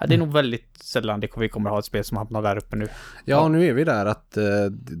 Ja, det är nog väldigt sällan vi kommer ha ett spel som hamnar där uppe nu. Ja, nu är vi där att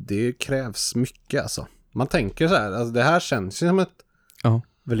det krävs mycket alltså. Man tänker så här, alltså det här känns som ett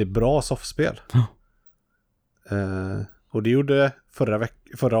väldigt bra softspel. Och det gjorde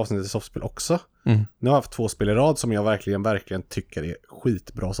förra avsnittet softspel också. Nu har jag haft 2 spel i rad som jag verkligen tycker är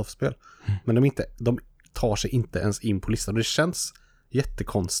skitbra softspel. Men de tar sig inte ens in på listan. Och det känns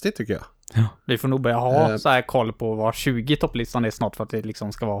jättekonstigt tycker jag. Ja. Vi får nog börja ha så här koll på vad 20 topplistan är snart för att det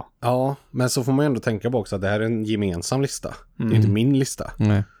liksom ska vara. Ja, men så får man ändå tänka på också att det här är en gemensam lista. Det är inte min lista.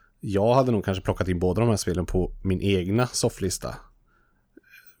 Nej. Jag hade nog kanske plockat in båda de här spelen på min egna sofflista.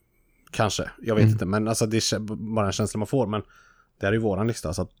 Kanske, jag vet inte. Men alltså det är bara en känsla man får. Men det här är ju våran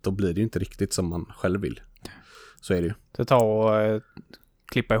lista, så att då blir det ju inte riktigt som man själv vill. Så är det ju. Så ta och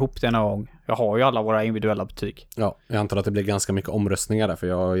klippa ihop det någon gång. Jag har ju alla våra individuella betyg. Ja, jag antar att det blir ganska mycket omröstningar där. För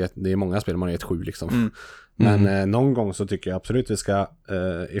det är många spel man har gett 7 liksom. Men någon gång så tycker jag absolut vi ska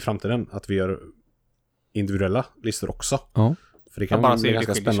i framtiden att vi gör individuella listor också. Ja. För det kan bli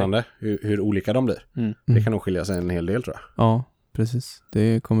ganska spännande hur olika de blir. Det kan nog skilja sig en hel del, tror jag. Ja, precis.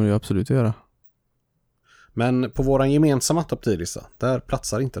 Det kommer det absolut att göra. Men på våran gemensamma topp 10-lista, där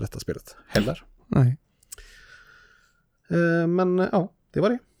platsar inte detta spelet heller. Nej. Men ja, det var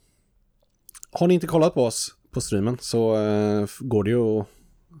det. Har ni inte kollat på oss på streamen så går det ju att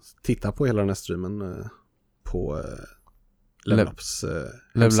titta på hela den här streamen på Levelups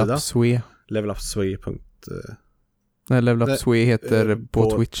hemsida. Levelupswe. Nej, Levelup Sway heter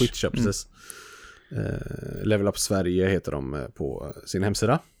på Twitch. Twitch, ja, precis. Levelup Sverige heter de på sin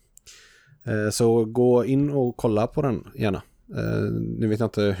hemsida. Så gå in och kolla på den gärna. Nu vet jag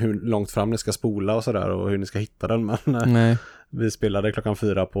inte hur långt fram ni ska spola och sådär och hur ni ska hitta den, men Nej. Vi spelade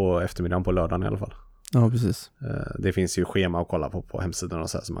 4:00 på eftermiddagen på lördagen i alla fall. Ja, precis. Det finns ju schema att kolla på hemsidan och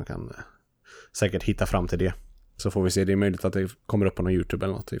så man kan säkert hitta fram till det. Så får vi se, det är möjligt att det kommer upp på någon YouTube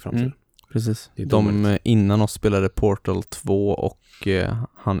eller något i framtiden. Precis. De innan oss spelade Portal 2 och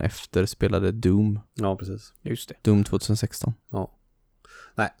han efter spelade Doom. Ja, precis. Just det. Doom 2016. Ja.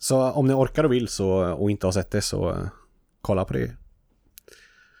 Nej, så om ni orkar och vill och inte har sett det så kolla på det.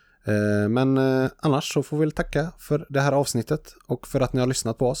 Men annars så får vi väl tacka för det här avsnittet och för att ni har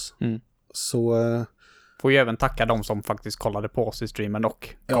lyssnat på oss. Så får ju även tacka de som faktiskt kollade på oss i streamen och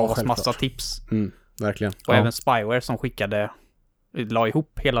gav oss massa tips. Verkligen. Och även Spyware som la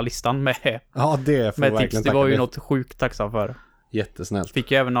ihop hela listan med det får med tips. Det var ju något sjukt tacksam för. Jättesnällt.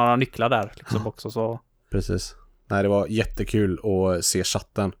 Fick ju även några nycklar där liksom också så. Precis. Nej, det var jättekul att se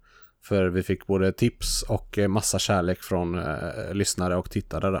chatten. För vi fick både tips och massa kärlek från lyssnare och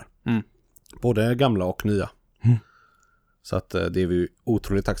tittare där. Både gamla och nya. Så att det är vi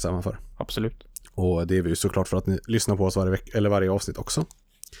otroligt tacksamma för. Absolut. Och det är vi såklart för att ni lyssnar på oss varje vecka eller varje avsnitt också.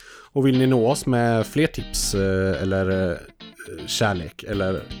 Och vill ni nå oss med fler tips eller kärlek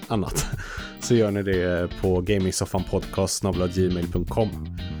eller annat så gör ni det på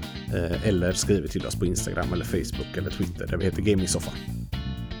gamingsoffanpodcast@gmail.com eller skriver till oss på Instagram eller Facebook eller Twitter där vi heter Gamingsoffan.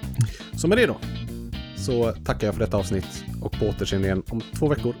 Så med det då så tackar jag för detta avsnitt och på återseende igen om 2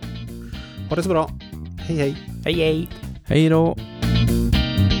 veckor. Ha det så bra. Hej hej. Hej hej. Hej då.